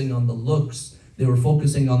focusing on the looks. They were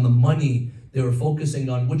focusing on the money. They were focusing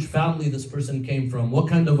on which family this person came from, what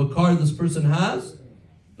kind of a car this person has.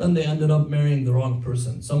 Then they ended up marrying the wrong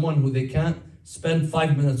person, someone who they can't spend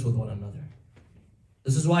 5 minutes with one another.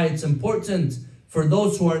 This is why it's important for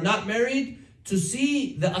those who are not married to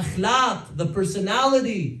see the akhlaq, the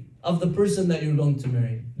personality of the person that you're going to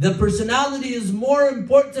marry. The personality is more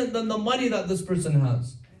important than the money that this person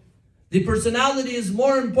has. The personality is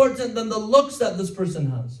more important than the looks that this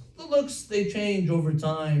person has. The looks, they change over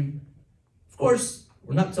time. Of course,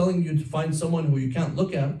 we're not telling you to find someone who you can't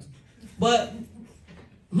look at, but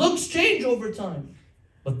looks change over time.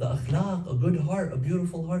 But the akhlaq, a good heart, a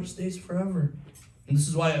beautiful heart stays forever. And this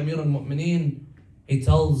is why Amir al-Mu'mineen, he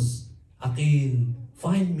tells Aqil,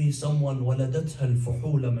 find me someone وَلَدَتْهَا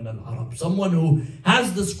الْفُحُولَ مِنَ الْعَرَبِ, someone who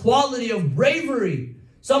has this quality of bravery,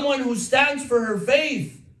 someone who stands for her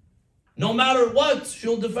faith. No matter what,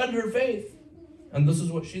 she'll defend her faith. And this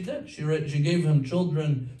is what she did. She gave him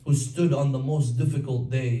children who stood on the most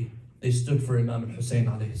difficult day. They stood for Imam al-Hussein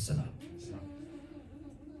alayhi salam.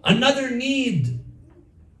 Another need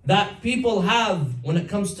that people have when it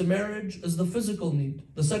comes to marriage is the physical need,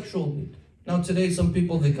 the sexual need. Now today some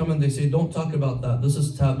people, they come and they say, don't talk about that, this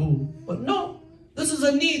is taboo. But no, this is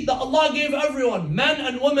a need that Allah gave everyone. Men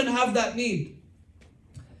and women have that need.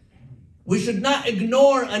 We should not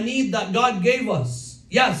ignore a need that God gave us.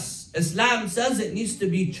 Yes, Islam says it needs to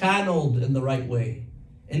be channeled in the right way.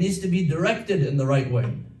 It needs to be directed in the right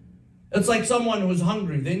way. It's like someone who's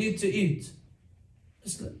hungry, they need to eat.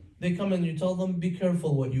 They come and you tell them, be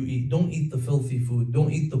careful what you eat. Don't eat the filthy food.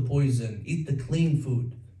 Don't eat the poison. Eat the clean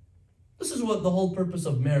food. This is what the whole purpose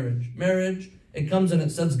of marriage. Marriage, it comes and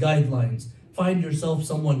it sets guidelines. Find yourself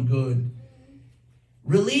someone good.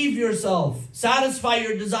 Relieve yourself. Satisfy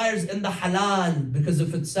your desires in the halal. Because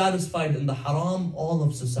if it's satisfied in the haram, all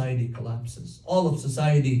of society collapses. All of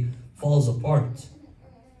society falls apart.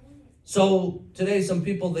 So today some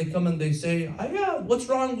people, they come and they say, yeah, what's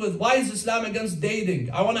wrong with, why is Islam against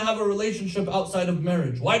dating? I want to have a relationship outside of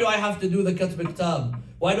marriage. Why do I have to do the katb kitab?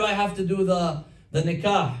 Why do I have to do the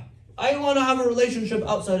nikah? I want to have a relationship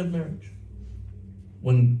outside of marriage.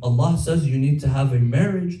 When Allah says you need to have a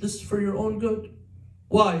marriage, this is for your own good.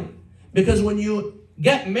 Why? Because when you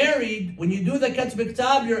get married, when you do the katb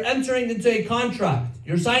kitab, you're entering into a contract.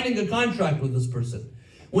 You're signing a contract with this person.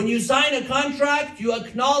 When you sign a contract, you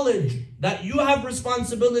acknowledge that you have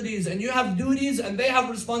responsibilities and you have duties and they have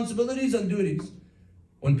responsibilities and duties.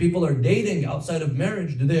 When people are dating outside of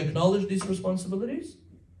marriage, do they acknowledge these responsibilities?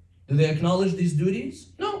 Do they acknowledge these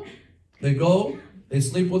duties? No. They go, they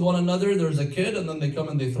sleep with one another, there's a kid, and then they come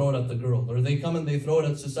and they throw it at the girl. Or they come and they throw it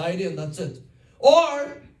at society and that's it.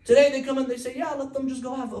 Or today they come and they say, yeah, let them just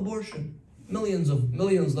go have abortion. Millions,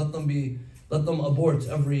 let them abort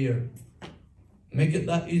every year. Make it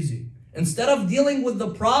that easy. Instead of dealing with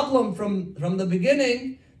the problem from the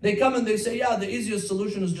beginning, they come and they say, yeah, the easiest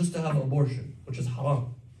solution is just to have abortion, which is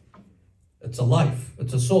haram. It's a life,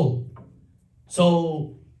 it's a soul.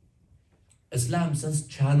 So Islam says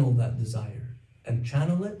channel that desire and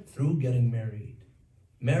channel it through getting married.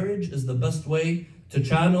 Marriage is the best way to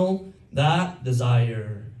channel that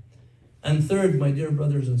desire. And third, my dear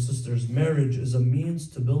brothers and sisters, marriage is a means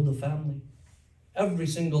to build a family. Every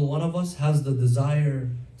single one of us has the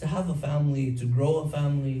desire to have a family, to grow a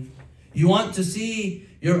family. You want to see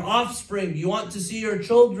your offspring. You want to see your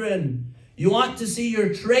children. You want to see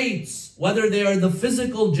your traits, whether they are the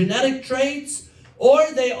physical genetic traits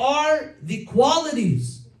or they are the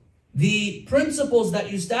qualities, the principles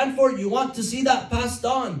that you stand for. You want to see that passed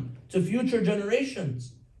on to future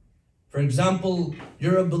generations. For example,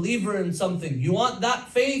 you're a believer in something. You want that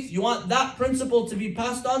faith, you want that principle to be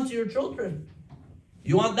passed on to your children.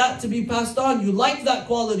 You want that to be passed on. You like that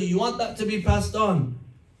quality. You want that to be passed on.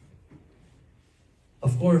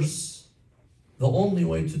 Of course, the only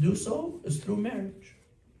way to do so is through marriage.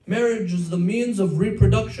 Marriage is the means of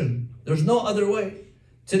reproduction. There's no other way.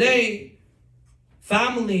 Today,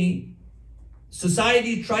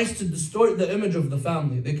 society tries to distort the image of the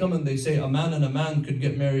family. They come and they say a man and a man could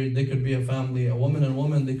get married. They could be a family. A woman and a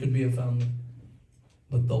woman, they could be a family.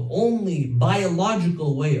 But the only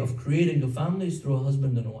biological way of creating a family is through a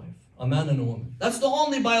husband and a wife, a man and a woman. That's the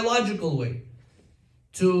only biological way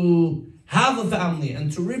to have a family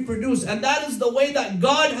and to reproduce. And that is the way that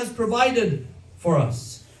God has provided for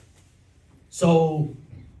us. So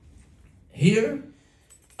here,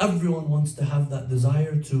 everyone wants to have that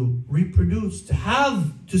desire to reproduce,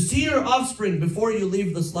 to see your offspring before you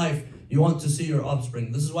leave this life. You want to see your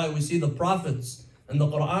offspring. This is why we see the prophets in the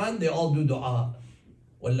Quran, they all do dua.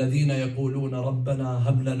 وَالَّذِينَ يَقُولُونَ رَبَّنَا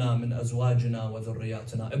هَبْ لَنَا مِنْ أَزْوَاجِنَا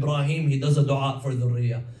وَذُرِّيَّاتِنَا. Ibrahim, he does a dua for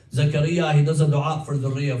dhurriya. Zakaria, he does a dua for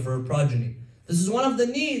dhurriya, for a progeny. This is one of the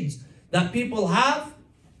needs that people have.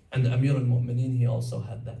 And Amir al-Mu'mineen, he also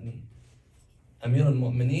had that need. Amir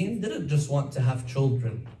al-Mu'mineen didn't just want to have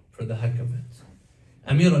children for the heck of it.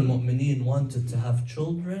 Amir al-Mu'mineen wanted to have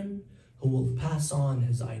children who will pass on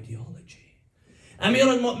his ideology. Amir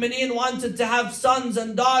al-Mu'mineen wanted to have sons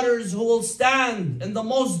and daughters who will stand in the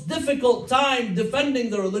most difficult time defending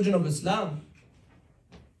the religion of Islam.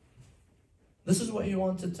 This is what he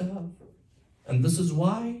wanted to have. And this is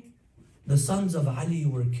why the sons of Ali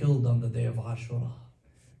were killed on the day of Ashura.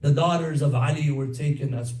 The daughters of Ali were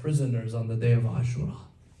taken as prisoners on the day of Ashura.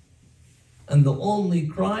 And the only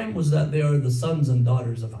crime was that they are the sons and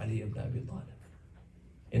daughters of Ali ibn Abi Talib.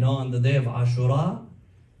 You know, on the day of Ashura,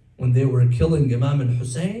 when they were killing Imam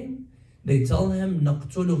al-Hussein, they tell him,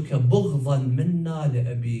 نَقْتُلُكَ بُغْضًا مِنَّا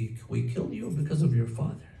لِأَبِيكَ. We kill you because of your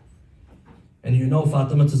father. And you know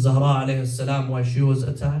Fatima al-Zahra alayhi salam, why she was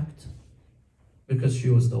attacked? Because she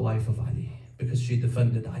was the wife of Ali. Because she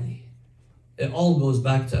defended Ali. It all goes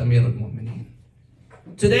back to Amir al-Mu'mineen.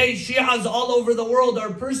 Today, Shias all over the world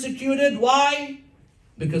are persecuted. Why?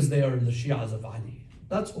 Because they are the Shias of Ali.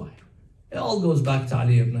 That's why. It all goes back to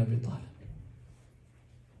Ali ibn Abi Talib.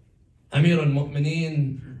 Amir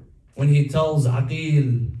al-Mu'mineen, when he tells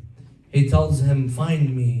Aqil, he tells him,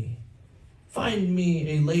 find me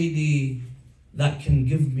a lady that can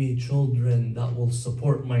give me children that will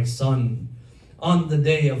support my son on the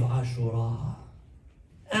day of Ashura.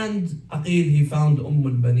 And Aqil, he found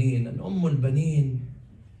al-Baneen, and al-Baneen,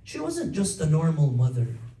 she wasn't just a normal mother.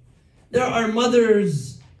 There are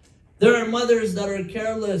mothers that are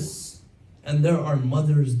careless, and there are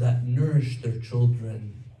mothers that nourish their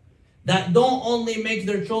children, that don't only make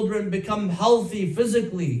their children become healthy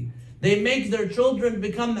physically, they make their children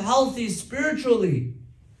become healthy spiritually.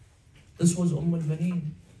 This was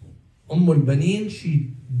al-Baneen. al-Baneen,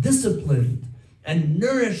 she disciplined and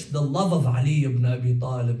nourished the love of Ali ibn Abi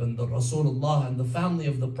Talib and the Rasulullah and the family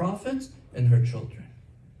of the Prophet in her children.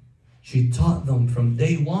 She taught them from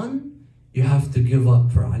day one, you have to give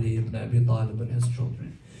up for Ali ibn Abi Talib and his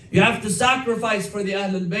children. You have to sacrifice for the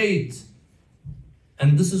Ahl al-Bayt.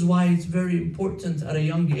 And this is why it's very important at a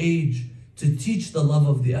young age to teach the love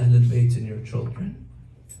of the Ahl al-Bayt in your children.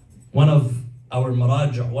 One of our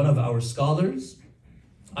maraja', one of our scholars,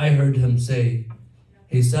 I heard him say,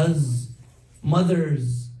 he says, a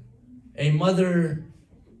mother,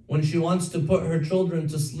 when she wants to put her children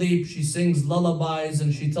to sleep, she sings lullabies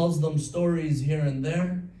and she tells them stories here and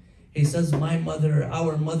there. He says,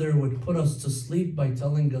 our mother would put us to sleep by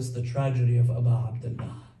telling us the tragedy of Abu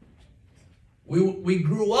Abdullah. We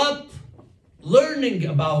grew up learning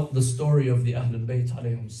about the story of the Ahl al-Bayt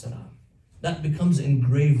alayhim salam. That becomes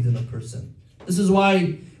engraved in a person. This is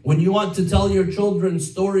why when you want to tell your children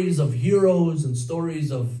stories of heroes and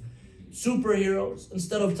stories of superheroes,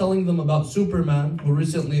 instead of telling them about Superman, who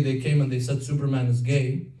recently they came and they said Superman is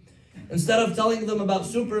gay, instead of telling them about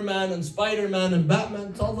Superman and Spider-Man and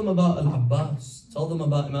Batman, tell them about Al-Abbas, tell them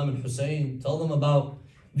about Imam al-Hussein, tell them about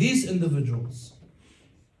these individuals.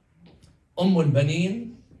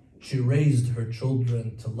 al-Baneen, she raised her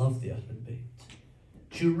children to love the Ahl al-Bayt.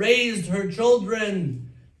 She raised her children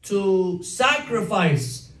to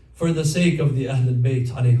sacrifice for the sake of the Ahl al-Bayt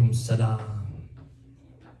alayhim salam.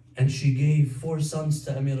 And she gave 4 sons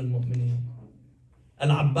to Amir al-Mu'mineen.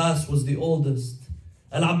 Al-Abbas was the oldest.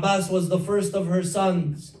 Al-Abbas was the first of her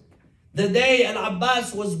sons. The day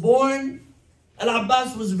Al-Abbas was born,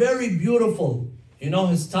 Al-Abbas was very beautiful. You know,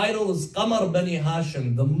 his title is Qamar Bani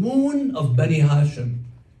Hashim, the moon of Bani Hashim.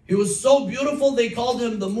 He was so beautiful, they called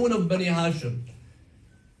him the moon of Bani Hashim.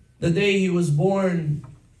 The day he was born,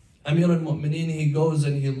 Amir al-Mu'mineen, he goes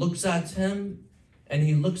and he looks at him, and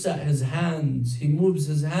he looks at his hands. He moves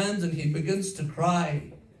his hands and he begins to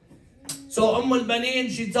cry. So al-Baneen,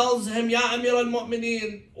 she tells him, Ya Amir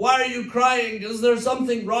al-Mu'mineen, why are you crying? Is there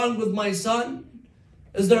something wrong with my son?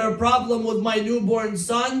 Is there a problem with my newborn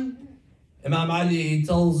son? Imam Ali, he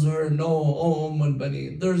tells her, no, oh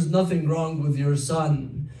al-Baneen, there's nothing wrong with your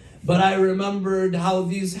son. But I remembered how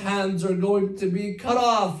these hands are going to be cut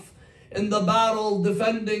off in the battle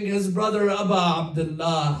defending his brother Abu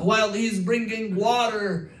Abdullah, while he's bringing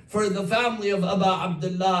water for the family of Abu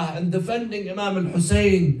Abdullah and defending Imam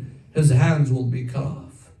al-Hussein, his hands will be cut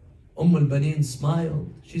off. al-Baneen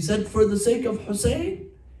smiled. She said, for the sake of Hussein,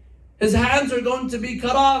 His hands are going to be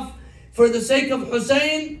cut off for the sake of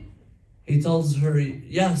Hussein? He tells her,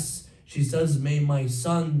 yes. She says, may my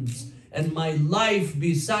sons and my life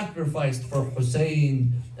be sacrificed for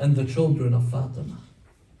Hussein and the children of Fatima.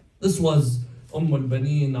 This was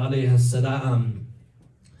al-Baneen alayha salam.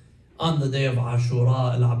 On the day of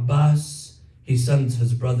Ashura, al-Abbas, he sent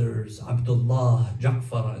his brothers Abdullah,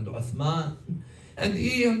 Ja'far and Uthman. And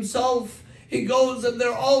he himself, he goes and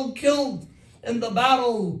they're all killed in the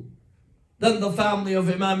battle. Then the family of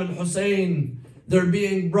Imam al-Hussein, they're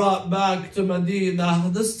being brought back to Medina,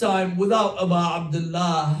 this time without Abu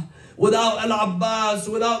Abdullah, without al-Abbas,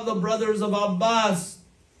 without the brothers of Abbas.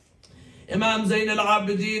 Imam Zayn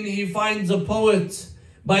al-Abidin, he finds a poet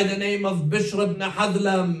by the name of Bishr ibn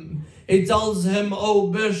Hadlam. He tells him,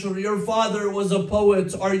 oh Bishr, your father was a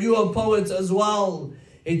poet. Are you a poet as well?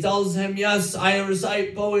 He tells him, yes, I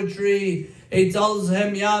recite poetry. He tells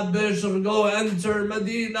him, Ya Bishr, go enter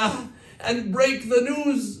Medina and break the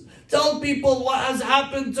news. Tell people what has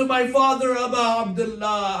happened to my father, Abu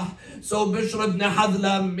Abdullah. So Bishr ibn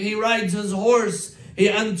Hadlam, he rides his horse. He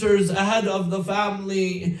enters ahead of the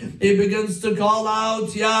family. He begins to call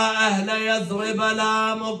out, Ya Ahla Yathrib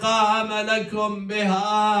la muqama lakum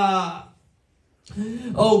biha.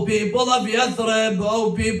 Oh people of Yathrib,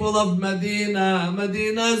 oh people of Medina,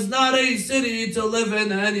 Medina is not a city to live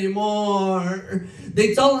in anymore.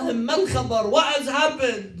 They tell him, Mal khabar, what has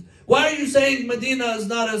happened? Why are you saying Medina is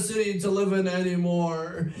not a city to live in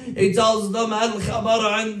anymore? He tells them,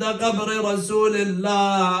 Al-Khabar inda qabri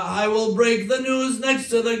Rasulillah. I will break the news next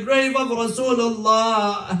to the grave of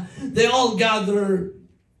Rasulullah. They all gather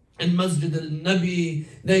in Masjid al-Nabi.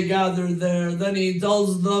 They gather there. Then he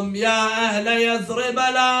tells them, Ya Ahla Yathrib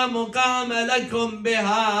la muqama lakum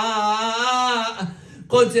biha.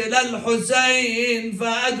 قتل الحسين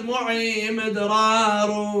فأدمعي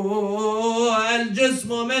مدرار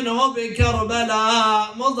الجسم منه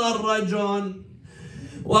بكربلاء مضرج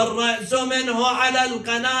والرأس منه على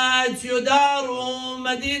القناة يدار.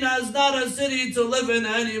 Medina is not a city to live in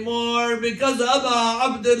anymore because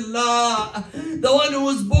Abu Abdullah, the one who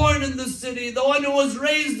was born in the city, the one who was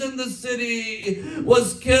raised in the city,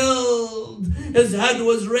 was killed. His head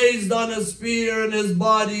was raised on a spear and his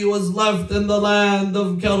body was left in the land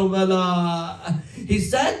of Karbala. He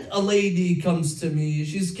said, a lady comes to me.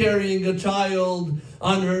 She's carrying a child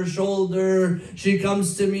on her shoulder. She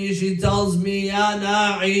comes to me. She tells me, Ya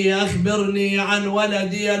Na'i, akhbirni an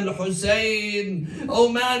waladi al-Husayn. Oh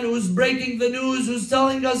man who's breaking the news, who's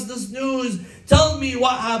telling us this news, tell me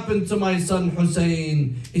what happened to my son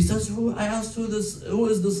Hussein. He says, I asked who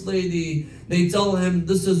is this lady? They tell him,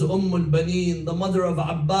 this is al-Baneen, the mother of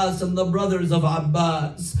Abbas and the brothers of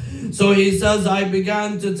Abbas. So he says, I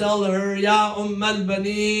began to tell her, Ya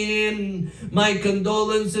al-Baneen, my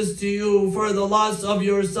condolences to you for the loss of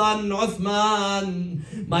your son Uthman.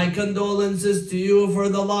 My condolences to you for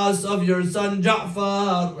the loss of your son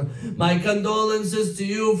Ja'far. My condolences to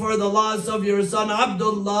you for the loss of your son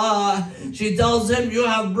Abdullah. She tells him, you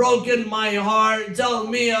have broken my heart. Tell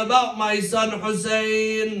me about my son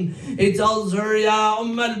Hussein. He tells her, Ya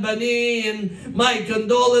al-Baneen, my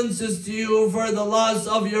condolences to you for the loss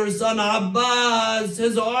of your son Abbas.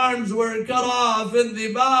 His arms were cut off in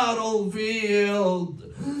the battlefield.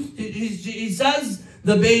 He says,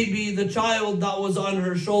 the baby, the child that was on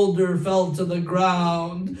her shoulder fell to the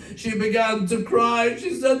ground. She began to cry.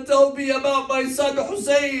 She said, tell me about my son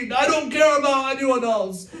Hussein. I don't care about anyone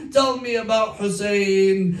else. Tell me about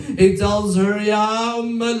Hussein. He tells her, Ya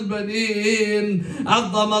al-Baneen,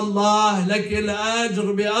 عظم الله لك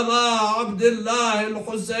الأجر بأبا عبد الله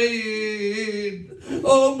الحسين.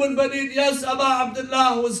 Oh, al-Baneen, yes, Abu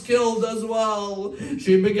Abdullah was killed as well.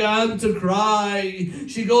 She began to cry.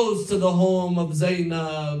 She goes to the home of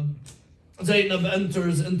Zainab. Zainab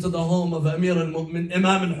enters into the home of Amir al-Mu'min,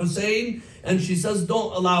 Imam al-Hussein, and she says,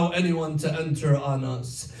 don't allow anyone to enter on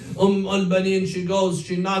us. al-Baneen, she goes,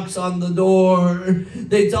 she knocks on the door.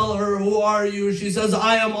 They tell her, who are you? She says,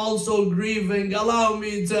 I am also grieving. Allow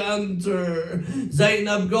me to enter.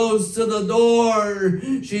 Zainab goes to the door.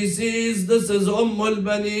 She sees this is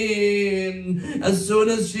al-Baneen. As soon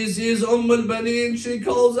as she sees al-Baneen, she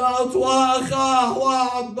calls out, Wa akhah wa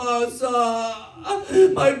Abbasa.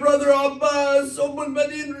 My brother Abbas.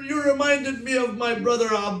 al-Baneen, you reminded me of my brother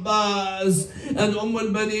Abbas. And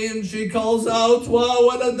al-Baneen, she calls out, Wa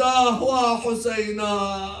waladah wa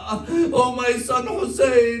Husayna. Oh my son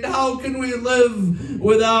Hussein, how can we live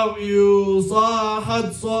without you?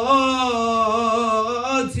 Sahat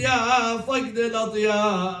saat ya faqd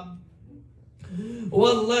al-atyab.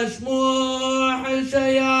 والله شموح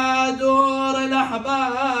شيا دور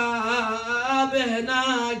الأحباب الباب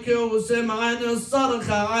هناك وسمعن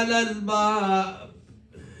الصرخة على الباب.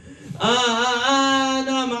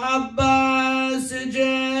 أنا معباس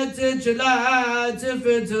جيتك لا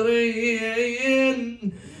تفترين،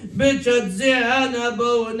 بجت زينب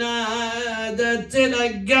ونادت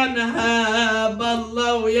تلقنها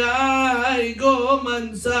بالله وياي قوم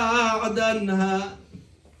نساعدنها.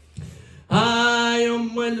 هاي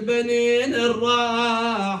ام البنين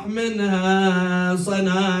الراح منها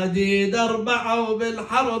صناديد 4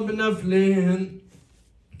 وبالحرب نفلين.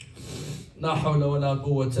 لا حول ولا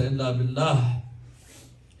قوة إلا بالله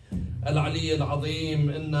العلي العظيم.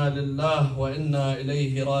 إنا لله وإنا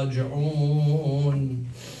إليه راجعون.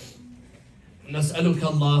 نسألك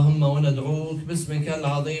اللهم وندعوك باسمك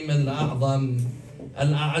العظيم الأعظم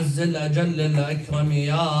الأعز الأجل الأكرم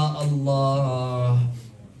يا الله.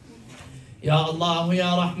 يا الله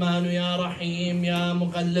يا رحمن يا رحيم يا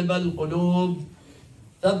مقلب القلوب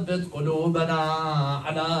ثبت قلوبنا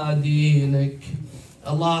على دينك.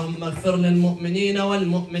 اللهم اغفر للمؤمنين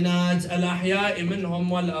والمؤمنات الأحياء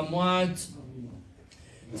منهم والأموات.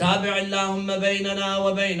 تابع اللهم بيننا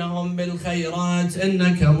وبينهم بالخيرات،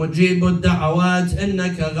 إنك مجيب الدعوات،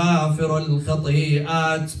 إنك غافر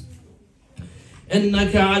الخطيئات،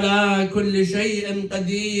 إنك على كل شيء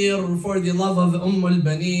قدير. For the love of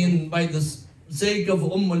al-Banin, by the sake of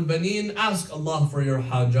al-Banin, ask Allah for your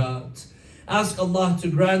hajat. Ask Allah to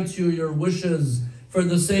grant you your wishes for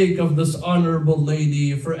the sake of this honorable lady,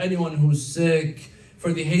 for anyone who's sick,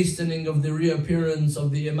 for the hastening of the reappearance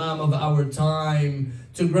of the Imam of our time,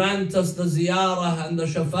 to grant us the ziyarah and the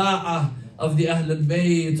shafa'ah of the Ahl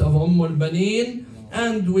al-Bayt of al-Banin.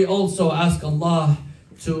 And we also ask Allah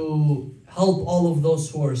to help all of those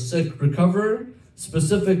who are sick recover,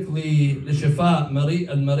 specifically لشفاء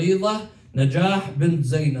المريضة نجاح بنت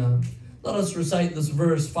زينب. Let us recite this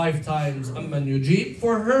verse 5 times, Amman Yujib,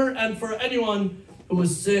 for her and for anyone who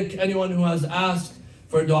is sick, anyone who has asked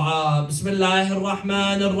for dua. Bismillah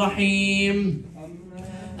ar-Rahman ar-Rahim.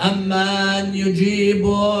 أمن يجيب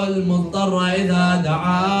المضطر إذا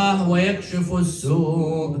دعاه ويكشف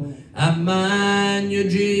السوء. أمن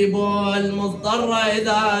يجيب المضطر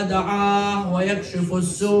إذا دعاه ويكشف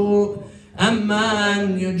السوء.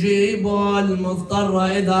 أمن يجيب المضطر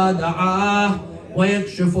إذا دعاه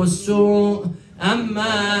ويكشف السوء.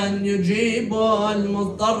 أمن يجيب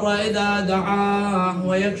المضطر إذا دعاه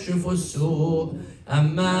ويكشف السوء.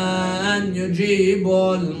 أمن يجيب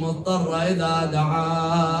المضطر إذا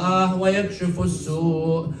دعاه ويكشف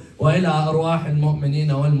السوء. وإلى أرواح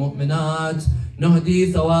المؤمنين والمؤمنات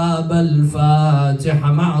نهدي ثواب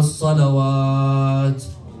الفاتحة مع الصلوات.